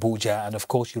here in Abuja. And of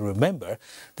course, you remember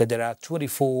that there are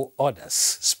 24 others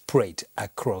spread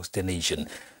across the nation.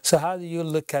 So how do you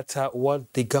look at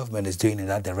what the government is doing in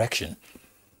that direction?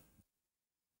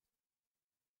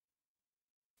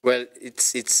 Well,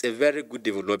 it's a very good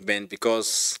development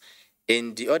because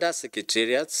in the other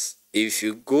secretariats, if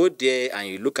you go there and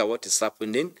you look at what is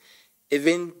happening,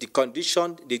 even the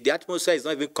condition, the atmosphere is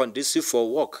not even conducive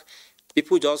for work.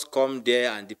 People just come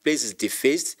there and the place is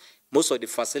defaced. Most of the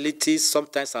facilities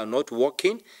sometimes are not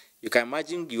working. You can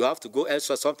imagine you have to go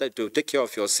elsewhere sometimes to take care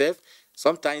of yourself.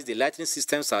 Sometimes the lighting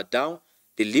systems are down,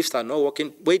 the lifts are not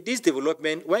working. With this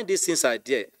development, when these things are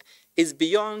there, it's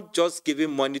beyond just giving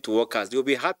money to workers. They'll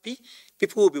be happy.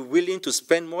 People will be willing to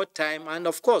spend more time. And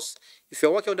of course, if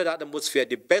you're working under that atmosphere,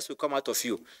 the best will come out of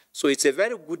you. So it's a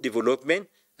very good development.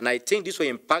 And I think this will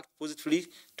impact positively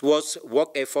towards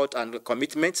work effort and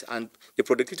commitment, and the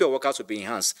productivity of workers will be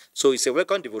enhanced. So it's a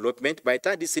welcome development. By the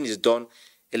time this thing is done,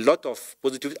 a lot of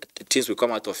positive things will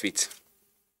come out of it.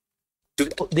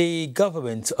 The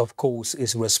government, of course,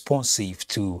 is responsive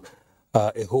to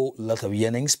a whole lot of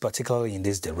yearnings, particularly in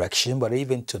this direction. But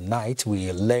even tonight, we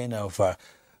learn of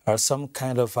some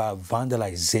kind of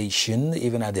vandalization,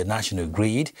 even at the national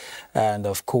grid. And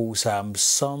of course, some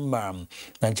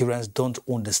Nigerians don't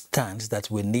understand that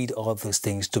we need all these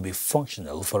things to be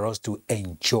functional for us to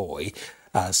enjoy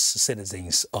as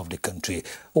citizens of the country.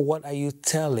 What are you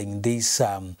telling these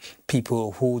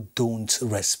people who don't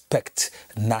respect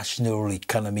national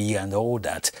economy and all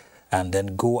that, and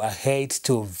then go ahead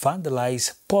to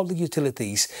vandalize public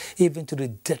utilities, even to the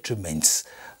detriment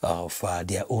of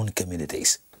their own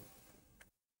communities?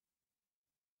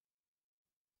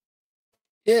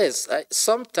 Yes,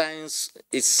 sometimes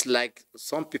it's like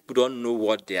some people don't know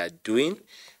what they are doing.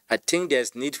 I think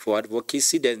there's need for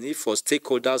advocacy, there's need for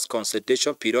stakeholders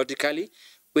consultation periodically.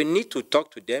 We need to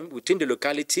talk to them within the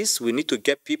localities. We need to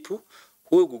get people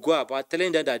who will go about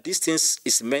telling them that this thing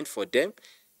is meant for them.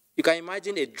 You can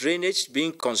imagine a drainage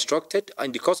being constructed,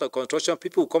 and because of construction,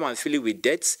 people will come and fill it with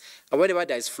dirt. And whenever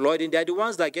there is flooding, they're the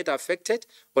ones that get affected.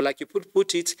 Or like you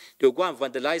put it, they'll go and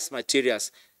vandalize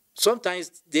materials.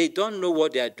 Sometimes they don't know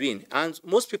what they are doing. And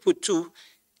most people too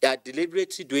are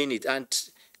deliberately doing it. And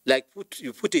like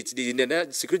you put it, the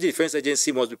Security Defense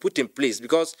Agency must be put in place,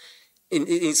 because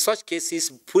in such cases,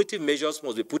 punitive measures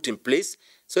must be put in place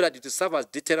so that it will serve as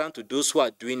deterrent to those who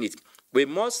are doing it. We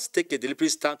must take a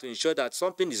deliberate stand to ensure that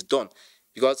something is done,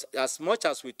 because as much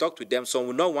as we talk to them, some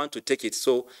will not want to take it.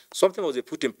 So something must be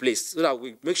put in place so that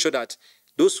we make sure that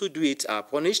those who do it are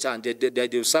punished and they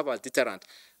will serve as deterrent.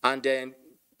 And then,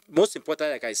 most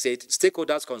important, like I said,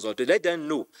 stakeholders consulted. Let them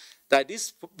know that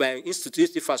this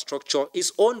institute infrastructure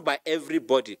is owned by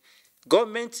everybody.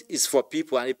 Government is for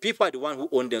people, and the people are the ones who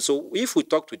own them. So if we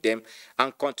talk to them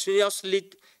and continuously,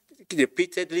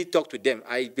 repeatedly talk to them,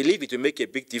 I believe it will make a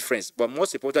big difference. But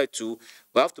most important too,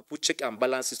 we have to put check and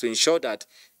balances to ensure that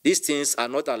these things are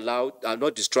not allowed, are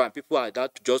not destroyed, and people are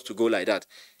allowed just to go like that.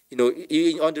 You know,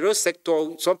 on the road sector,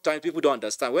 sometimes people don't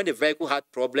understand. When the vehicle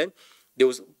had problem, they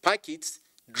will park it,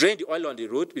 drain the oil on the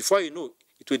road. Before you know,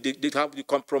 it will have to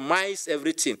compromise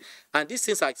everything. And these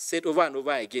things are said over and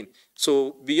over again.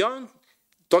 So beyond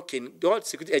talking, all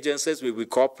security agencies will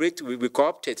cooperate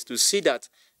to see that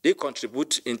they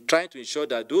contribute in trying to ensure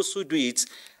that those who do it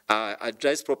are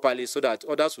addressed properly so that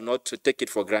others will not take it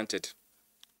for granted.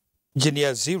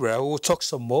 Engineer Zira will talk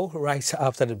some more right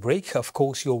after the break. Of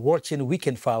course, you're watching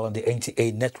Weekend File on the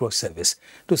NTA Network Service.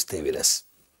 Do stay with us.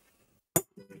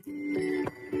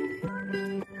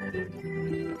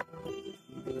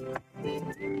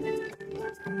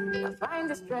 I find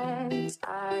the strength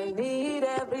I need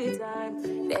every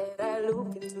time that I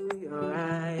look into your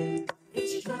eyes.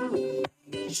 It's true,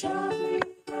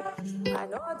 I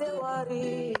know they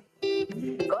worry,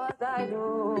 cause I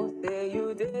know that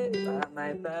you did by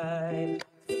my side.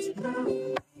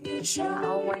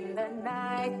 Now when the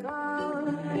night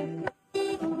comes,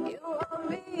 you hold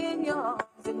me in your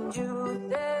arms and you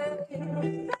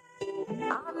say,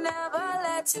 I'll never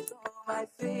let you go, my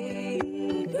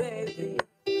sweet baby.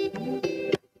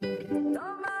 No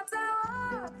matter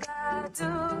what I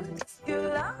do, you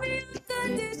love me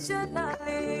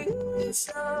unconditionally. You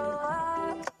show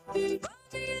up for me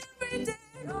every day,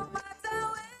 no matter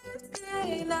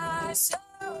when I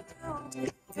show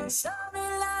you. You show me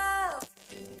love.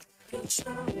 You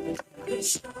show me, you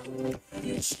show me,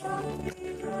 you show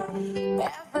me love.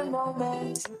 Every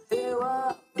moment you feel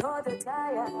up, no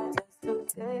desire just to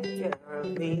take care of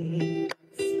me.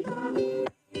 You show me,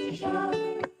 you show me.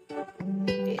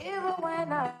 Even when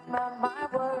I'm at my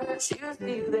worst, you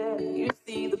see that you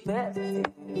see the best in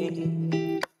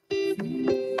me.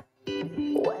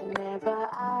 Whenever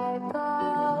I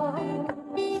call,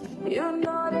 you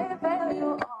know the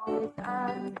value always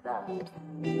answer.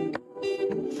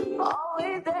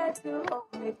 Always there to hold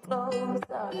me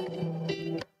closer.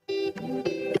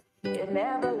 You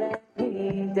never let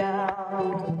me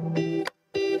down.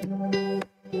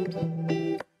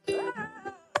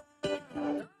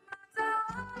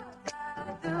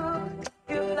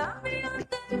 You love me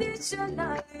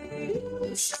unconditionally.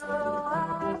 You show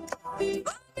up for me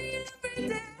every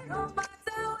day, no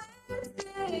matter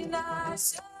when I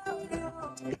show you.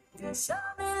 You show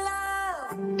me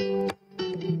love.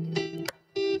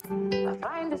 I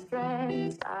find the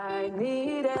strength I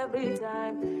need every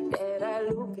time that I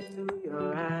look into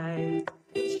your eyes.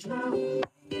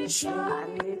 You show,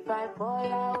 and if I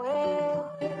fall away,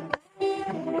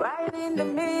 right in the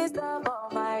midst of all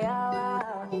my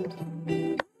hours,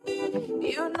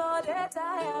 you know that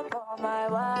I am on my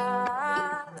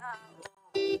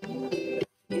way.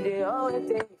 You always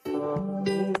take for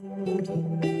me.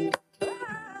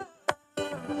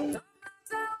 No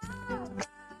matter what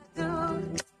I do,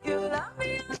 you love me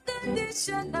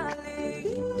unconditionally.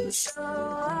 You show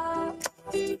up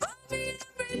for me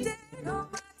every day, no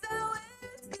matter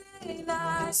when I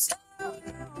show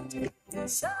you. You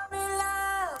show me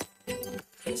love.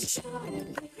 You show me,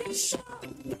 you show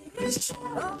me, you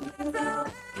show me love.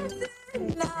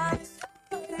 I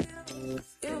show you.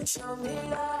 You show me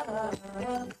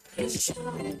love. You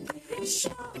show me, you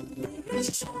show me, you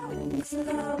show me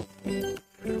love.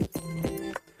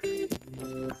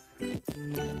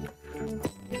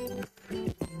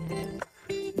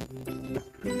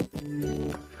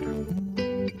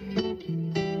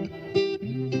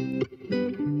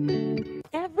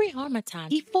 Every harmattan,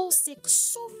 he falls sick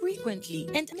so frequently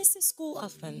and misses school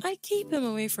often. I keep him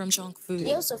away from junk food.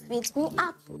 He also feeds me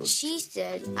apple. She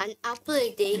said an apple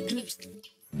a day keeps...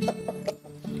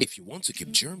 If you want to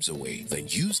keep germs away, then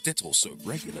use Dettol soap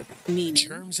regularly.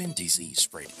 Germs and disease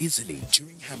spread easily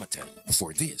during harmattan.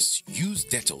 For this, use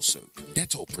Dettol soap.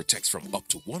 Dettol protects from up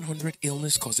to 100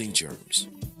 illness-causing germs.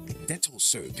 Dettol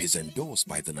soap is endorsed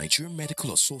by the Nigerian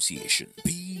Medical Association.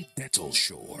 Be Dettol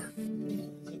sure.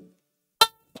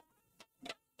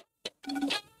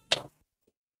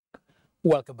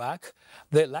 Welcome back.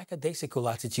 The lackadaisical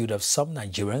attitude of some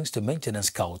Nigerians to maintenance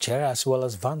culture as well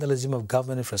as vandalism of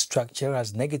government infrastructure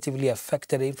has negatively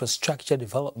affected infrastructure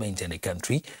development in the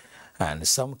country, and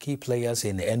some key players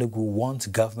in Enugu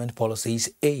want government policies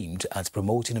aimed at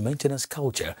promoting a maintenance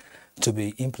culture to be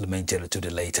implemented to the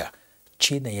later.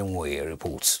 Chineyemwe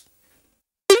reports.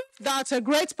 That a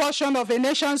great portion of a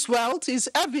nation's wealth is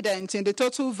evident in the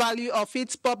total value of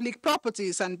its public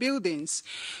properties and buildings.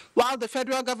 While the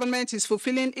federal government is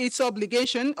fulfilling its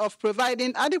obligation of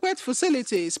providing adequate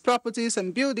facilities, properties,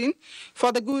 and building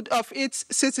for the good of its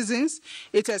citizens,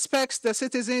 it expects the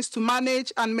citizens to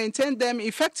manage and maintain them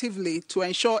effectively to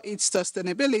ensure its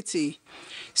sustainability.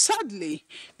 Sadly,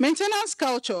 maintenance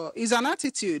culture is an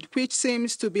attitude which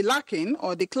seems to be lacking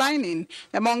or declining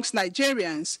amongst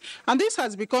Nigerians, and this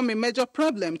has become a major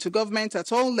problem to government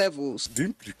at all levels. The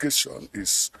implication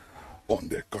is on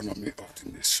the economy of the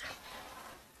nation,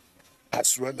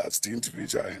 as well as the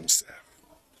individual himself.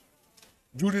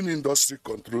 Building industry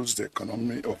controls the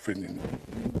economy of any.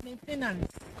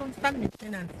 Maintenance, constant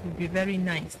maintenance would be very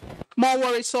nice. More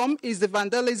worrisome is the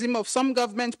vandalism of some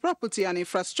government property and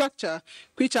infrastructure,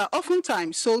 which are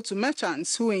oftentimes sold to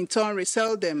merchants who in turn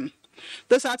resell them.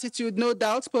 This attitude, no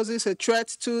doubt, poses a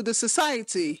threat to the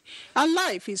society, and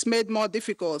life is made more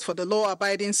difficult for the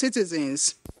law-abiding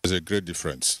citizens. There's a great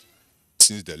difference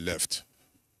since they left.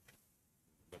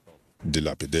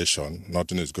 Dilapidation,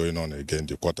 nothing is going on again.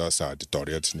 The quarters are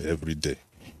deteriorating every day.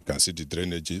 You can see the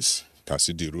drainages, you can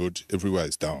see the road, everywhere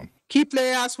is down. Key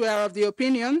players were of the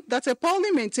opinion that a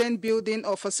poorly maintained building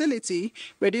or facility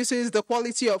reduces the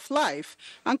quality of life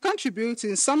and contributes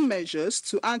in some measures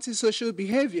to antisocial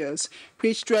behaviors,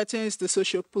 which threatens the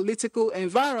socio-political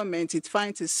environment it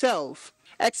finds itself.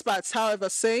 Experts, however,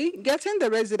 say getting the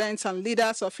residents and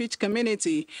leaders of each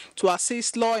community to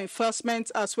assist law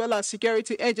enforcement as well as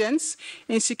security agents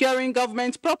in securing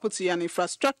government property and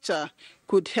infrastructure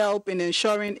could help in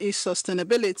ensuring its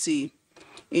sustainability.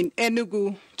 In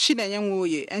Enugu, Chinenye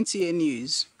Nwoye, NTA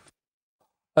News.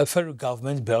 Federal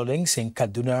government buildings in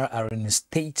Kaduna are in a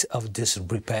state of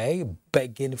disrepair,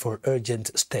 begging for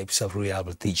urgent steps of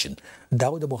rehabilitation.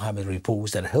 Dawud Mohammed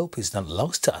reports that hope is not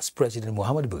lost as President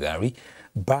Muhammadu Buhari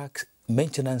backs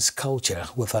maintenance culture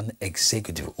with an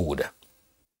executive order.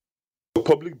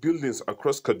 Public buildings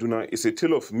across Kaduna is a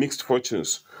tale of mixed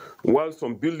fortunes. While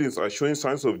some buildings are showing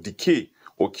signs of decay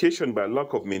occasioned by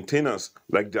lack of maintenance,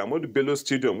 like the Ahmadu Bello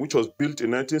Stadium, which was built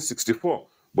in 1964,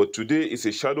 but today is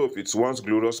a shadow of its once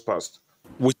glorious past.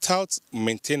 Without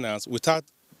maintenance, without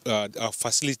our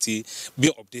facility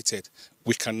being updated,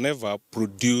 we can never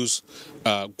produce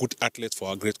good athletes for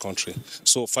our great country.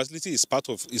 So facility is part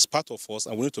of us,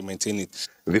 and we need to maintain it.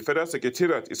 The Federal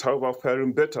Secretariat is, however,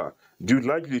 faring better, due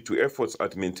largely to efforts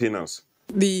at maintenance.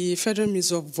 The Federal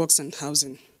Ministry of Works and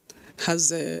Housing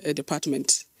has a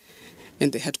department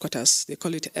in the headquarters. They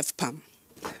call it FPAM.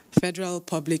 Federal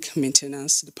Public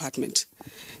Maintenance Department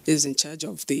is in charge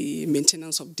of the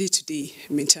maintenance of day-to-day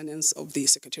maintenance of the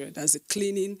Secretariat. That's the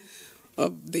cleaning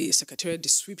of the Secretariat, the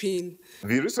sweeping.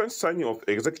 The recent signing of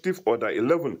Executive Order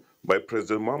 11 by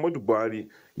President Muhammadu Buhari,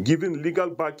 giving legal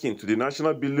backing to the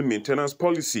National Building Maintenance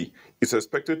Policy, is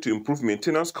expected to improve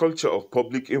maintenance culture of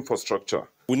public infrastructure.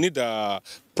 We need a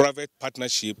private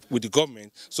partnership with the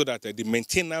government so that the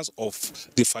maintenance of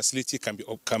the facility can be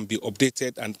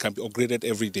updated and can be upgraded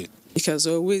every day. Because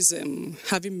always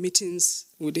having meetings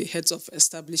with the heads of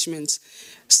establishments,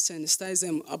 sensitize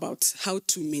them about how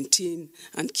to maintain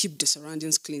and keep the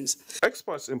surroundings clean.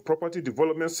 Experts in property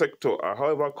development sector are,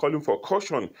 however, calling for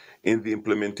caution in the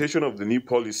implementation of the new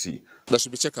policy. There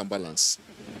should be check and balance.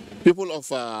 People of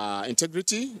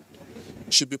integrity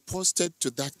should be posted to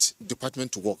that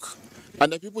department to work.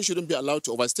 And the people shouldn't be allowed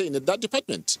to overstay in that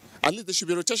department. At least they should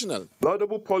be rotational.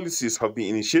 Laudable policies have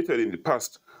been initiated in the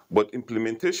past, but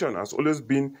implementation has always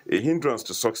been a hindrance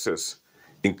to success.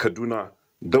 In Kaduna,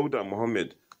 Dauda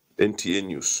Mohammed, NTA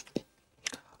News.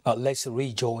 Let's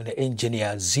rejoin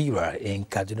Engineer Zira in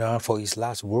Kaduna for his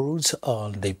last words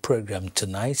on the program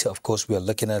tonight. Of course, we are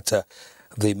looking at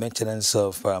the maintenance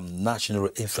of national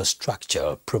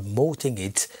infrastructure, promoting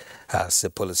it as a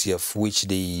policy of which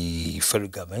the federal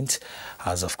government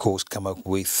has, of course, come up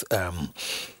with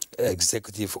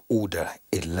Executive Order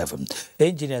 11.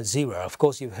 Engineer Zira, of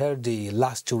course, you've heard the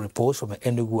last two reports from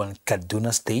Enugu and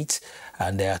Kaduna states,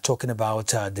 and they are talking about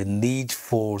the need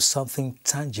for something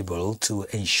tangible to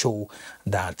ensure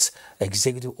that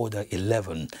Executive Order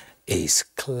 11 is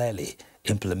clearly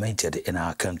implemented in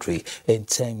our country in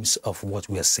terms of what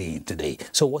we are seeing today.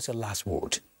 So what's your last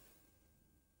word?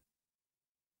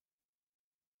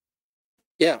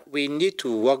 Yeah, we need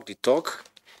to walk the talk.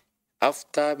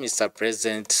 After Mr.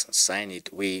 President signed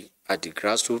it, we at the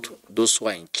grassroots, those who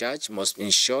are in charge must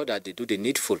ensure that they do the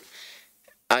needful.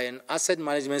 An asset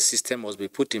management system must be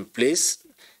put in place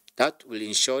that will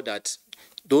ensure that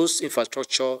those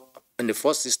infrastructure in the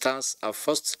first instance are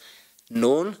first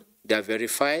known, they are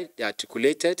verified, they are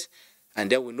articulated, and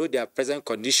then we know their present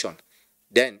condition.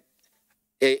 Then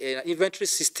an inventory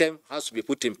system has to be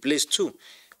put in place too,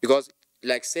 because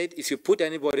like I said, if you put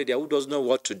anybody there who doesn't know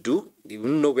what to do, they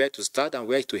won't know where to start and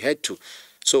where to head to.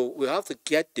 So we have to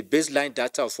get the baseline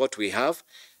data of what we have,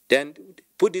 then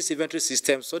put this inventory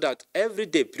system so that every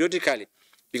day, periodically,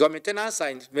 because maintenance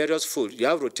are in various folds. You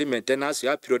have routine maintenance, you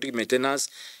have periodic maintenance,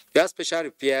 you have special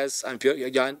repairs,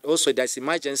 and also there's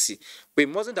emergency. We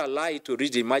mustn't allow it to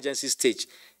reach the emergency stage.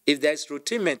 If there's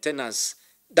routine maintenance,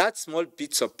 that small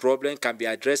bits of problem can be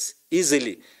addressed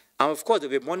easily. And of course, there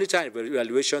will be monitoring and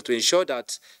evaluation to ensure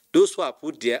that those who are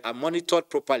put there are monitored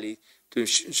properly to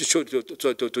show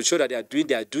that they are doing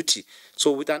their duty.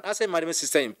 So with an asset management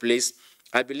system in place,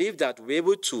 I believe that we're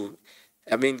able to,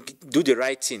 do the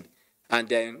right thing. And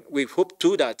then we hope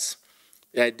too that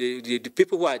the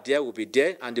people who are there will be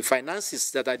there, and the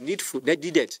finances that are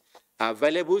needed are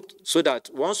available, so that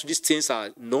once these things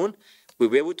are known, we'll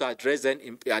be able to address them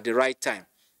at the right time.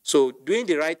 So doing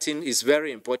the right thing is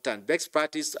very important. Best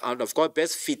practice and, of course,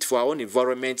 best fit for our own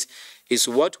environment is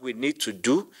what we need to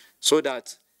do so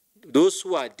that those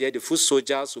who are there, the food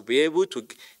soldiers, will be able to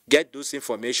get those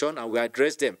information and we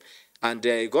address them. And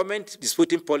the government is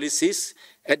putting policies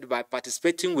by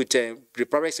participating with the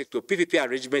private sector. PPP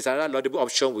arrangements are another laudable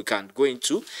option we can go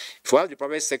into. If we have the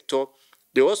private sector,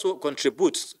 they also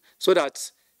contribute so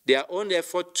that their own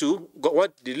effort to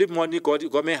what the little money the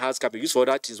government has can be used for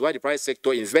that is why the private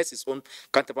sector invests its own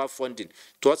counterpart funding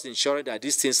towards ensuring that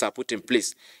these things are put in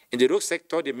place. In the road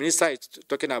sector, the minister is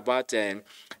talking about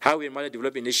highway managed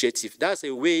development initiative. That's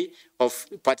a way of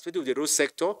participating with the road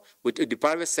sector, with the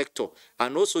private sector,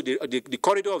 and also the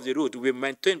corridor of the road will be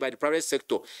maintained by the private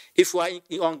sector. If we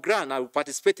are on ground and we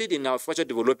participated in our future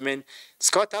development,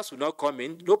 scouters will not come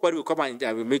in, nobody will come and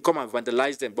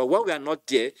vandalize them. But when we are not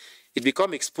there, it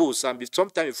becomes exposed, and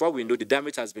sometime before we know, the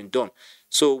damage has been done.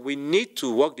 So we need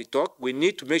to walk the talk. We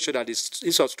need to make sure that this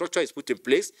infrastructure is put in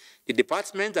place. The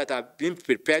departments that are being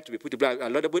prepared to be put in place, a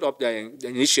lot of the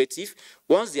initiative.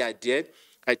 Once they are there,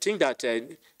 I think that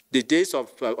the days of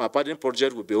our partner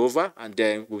project will be over, and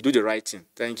then we'll do the right thing.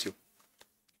 Thank you.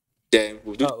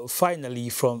 Finally,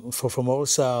 from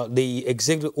also the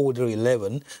Executive Order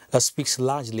 11 speaks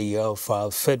largely of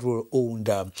federal-owned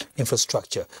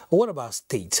infrastructure. What about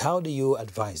states? How do you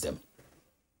advise them?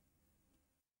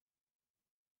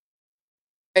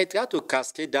 It has to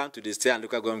cascade down to the state and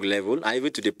local government level, and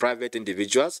even to the private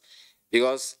individuals,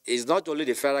 because it's not only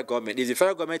the federal government. If the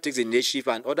federal government takes the initiative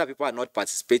and other people are not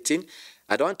participating,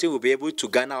 I don't think we'll be able to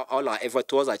garner all our effort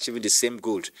towards achieving the same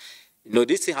goal. You know,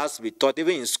 this thing has to be taught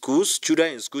even in schools.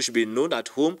 Children in schools should be known at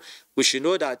home. We should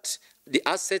know that the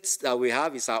assets that we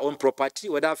have is our own property,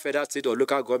 whether federal, state, or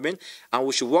local government, and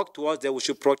we should work towards them. We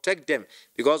should protect them,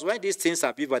 because when these things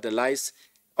are being vandalized,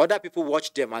 other people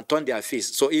watch them and turn their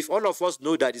face. So if all of us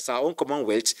know that it's our own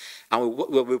commonwealth, and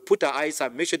we put our eyes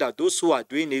and make sure that those who are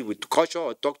doing it with culture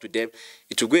or talk to them,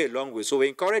 it will go a long way. So we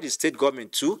encourage the state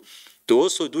government too to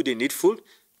also do the needful.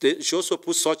 They should also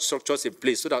put such structures in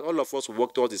place so that all of us will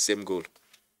work towards the same goal.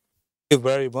 Thank you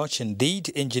very much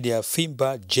indeed, Engineer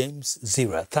Fimba James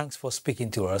Zira. Thanks for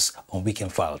speaking to us on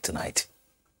Weekend File tonight.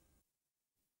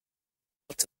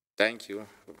 Thank you.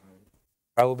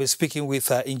 I will be speaking with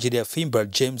Engineer Fimba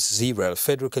James Zira,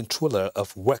 Federal Controller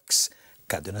of Works,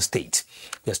 Kaduna State.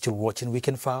 We are still watching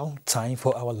Weekend File. Time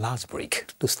for our last break.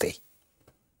 To stay.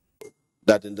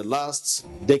 That in the last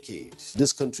decade,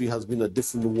 this country has been at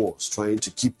different wars trying to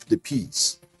keep the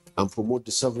peace and promote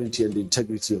the sovereignty and the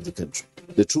integrity of the country.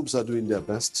 The troops are doing their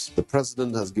best. The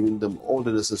president has given them all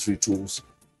the necessary tools.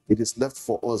 It is left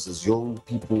for us as young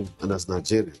people and as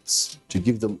Nigerians to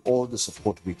give them all the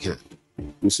support we can.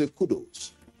 We say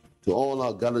kudos to all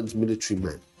our gallant military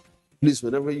men. Please,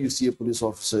 whenever you see a police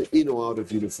officer in or out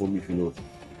of uniform, if you know them,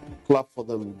 clap for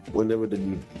them whenever they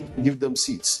need. Give them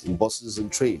seats in buses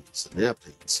and trains and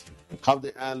airplanes. Have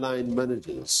the airline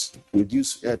managers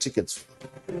reduce air tickets for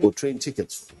them or train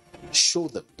tickets for them. Show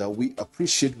them that we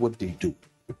appreciate what they do,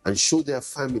 and show their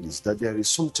families that there is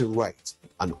something right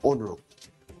and honorable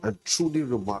and truly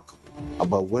remarkable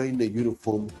about wearing a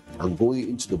uniform and going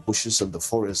into the bushes and the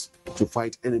forest to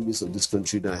fight enemies of this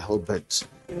country that are hell-bent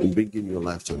in bringing your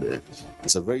life to an end.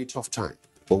 It's a very tough time,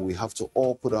 but we have to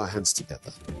all put our hands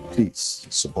together. Please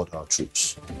support our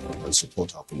troops and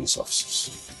support our police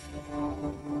officers.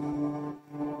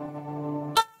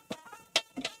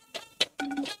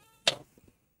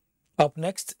 Up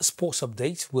next, sports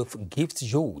update with Gift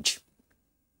George.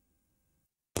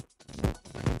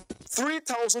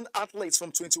 3,000 athletes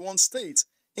from 21 states,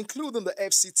 including the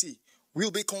FCT,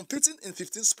 will be competing in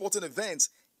 15 sporting events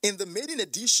in the maiden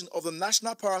edition of the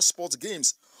National Para Sports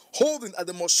Games, holding at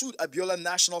the Moshood Abiola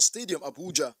National Stadium,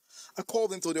 Abuja.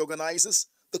 According to the organizers,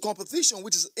 the competition,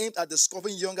 which is aimed at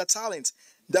discovering younger talent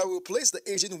that will replace the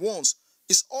aging ones,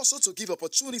 is also to give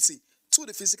opportunity to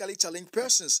the physically challenged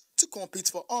persons to compete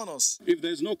for honors. If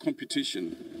there's no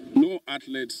competition, no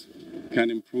athletes can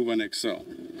improve and excel.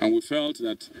 And we felt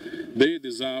that they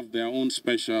deserve their own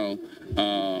special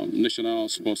national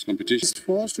sports competition. It's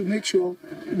for us to make sure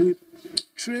we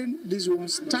train these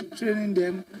ones, start training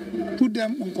them, put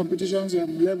them on competitions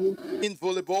level. In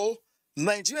volleyball,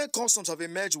 Nigerian Customs have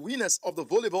emerged winners of the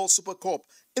Volleyball Super Cup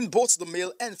in both the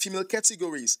male and female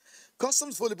categories.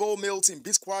 Customs volleyball male team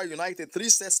beat Kwara United 3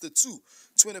 sets to 2,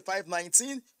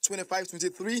 25-19,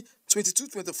 25-23,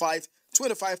 22-25,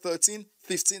 25-13,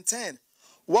 15-10.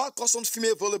 While Customs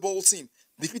female volleyball team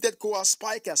defeated Koa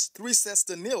Spikers 3 sets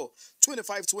to 0,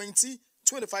 25-20,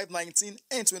 25-19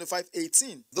 and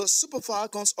 25-18. The Super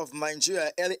Falcons of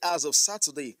Nigeria early hours of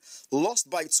Saturday lost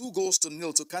by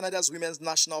 2-0 to Canada's women's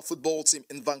national football team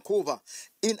in Vancouver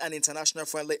in an international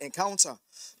friendly encounter.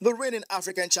 The reigning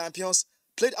African champions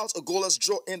played out a goalless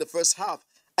draw in the first half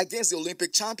against the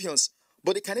Olympic champions,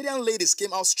 but the Canadian ladies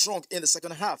came out strong in the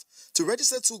second half to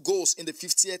register 2 goals in the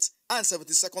 50th and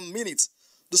 72nd minutes.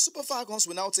 The Super Falcons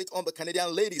will now take on the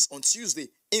Canadian ladies on Tuesday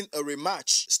in a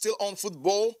rematch. Still on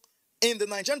football, in the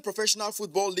Nigerian Professional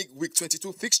Football League Week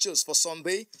 22 fixtures for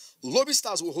Sunday, Lobby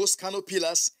Stars will host Kano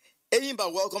Pillars,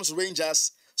 Eyimba welcomes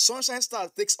Rangers, Sunshine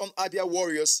Stars takes on Abia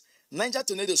Warriors, Niger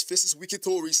Tornadoes faces Wiki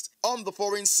Tourist. On the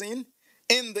foreign scene,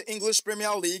 in the English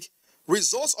Premier League,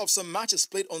 results of some matches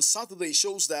played on Saturday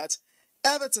shows that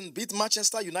Everton beat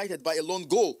Manchester United by a lone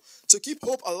goal to keep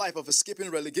hope alive of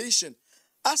escaping relegation.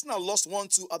 Arsenal lost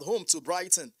 1-2 at home to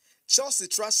Brighton. Chelsea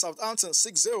trashed Southampton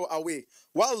 6-0 away,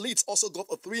 while Leeds also got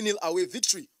a 3-0 away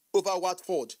victory over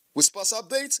Watford. With sports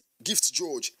update, Gift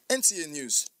George, NTA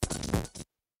News.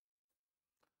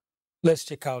 Let's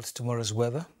check out tomorrow's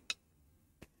weather.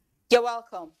 You're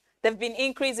welcome. There have been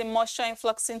increase in moisture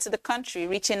influx into the country,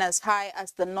 reaching as high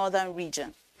as the northern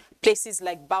region. Places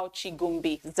like Bauchi,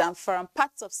 Gombe, Zamfara, and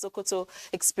parts of Sokoto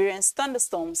experienced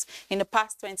thunderstorms in the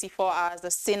past 24 hours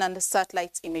as seen on the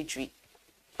satellite imagery.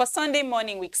 For Sunday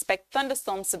morning, we expect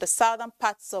thunderstorms to the southern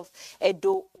parts of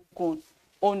Edo, Ogun,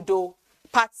 Ondo,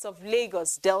 parts of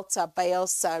Lagos, Delta,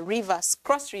 Bayelsa, Rivers,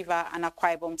 Cross River, and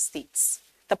Akwa Ibom states.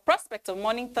 The prospect of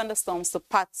morning thunderstorms to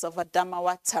parts of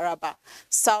Adamawa, Taraba,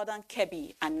 southern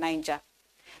Kebbi, and Niger.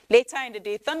 Later in the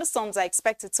day, thunderstorms are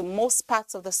expected to most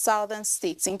parts of the southern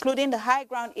states, including the high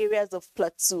ground areas of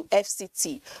Plateau,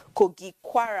 FCT, Kogi,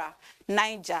 Kwara,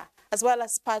 Niger, as well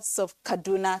as parts of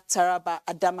Kaduna, Taraba,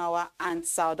 Adamawa, and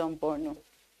southern Borno.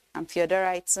 I'm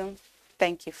Theodora Item.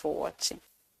 Thank you for watching.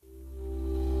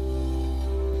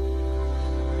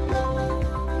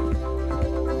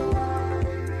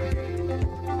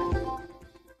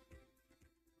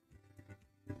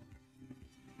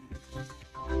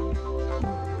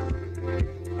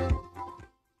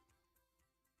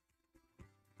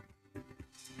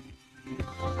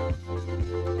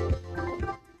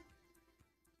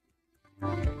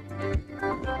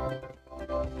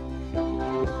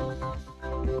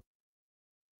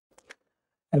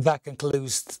 And that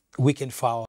concludes Weekend File.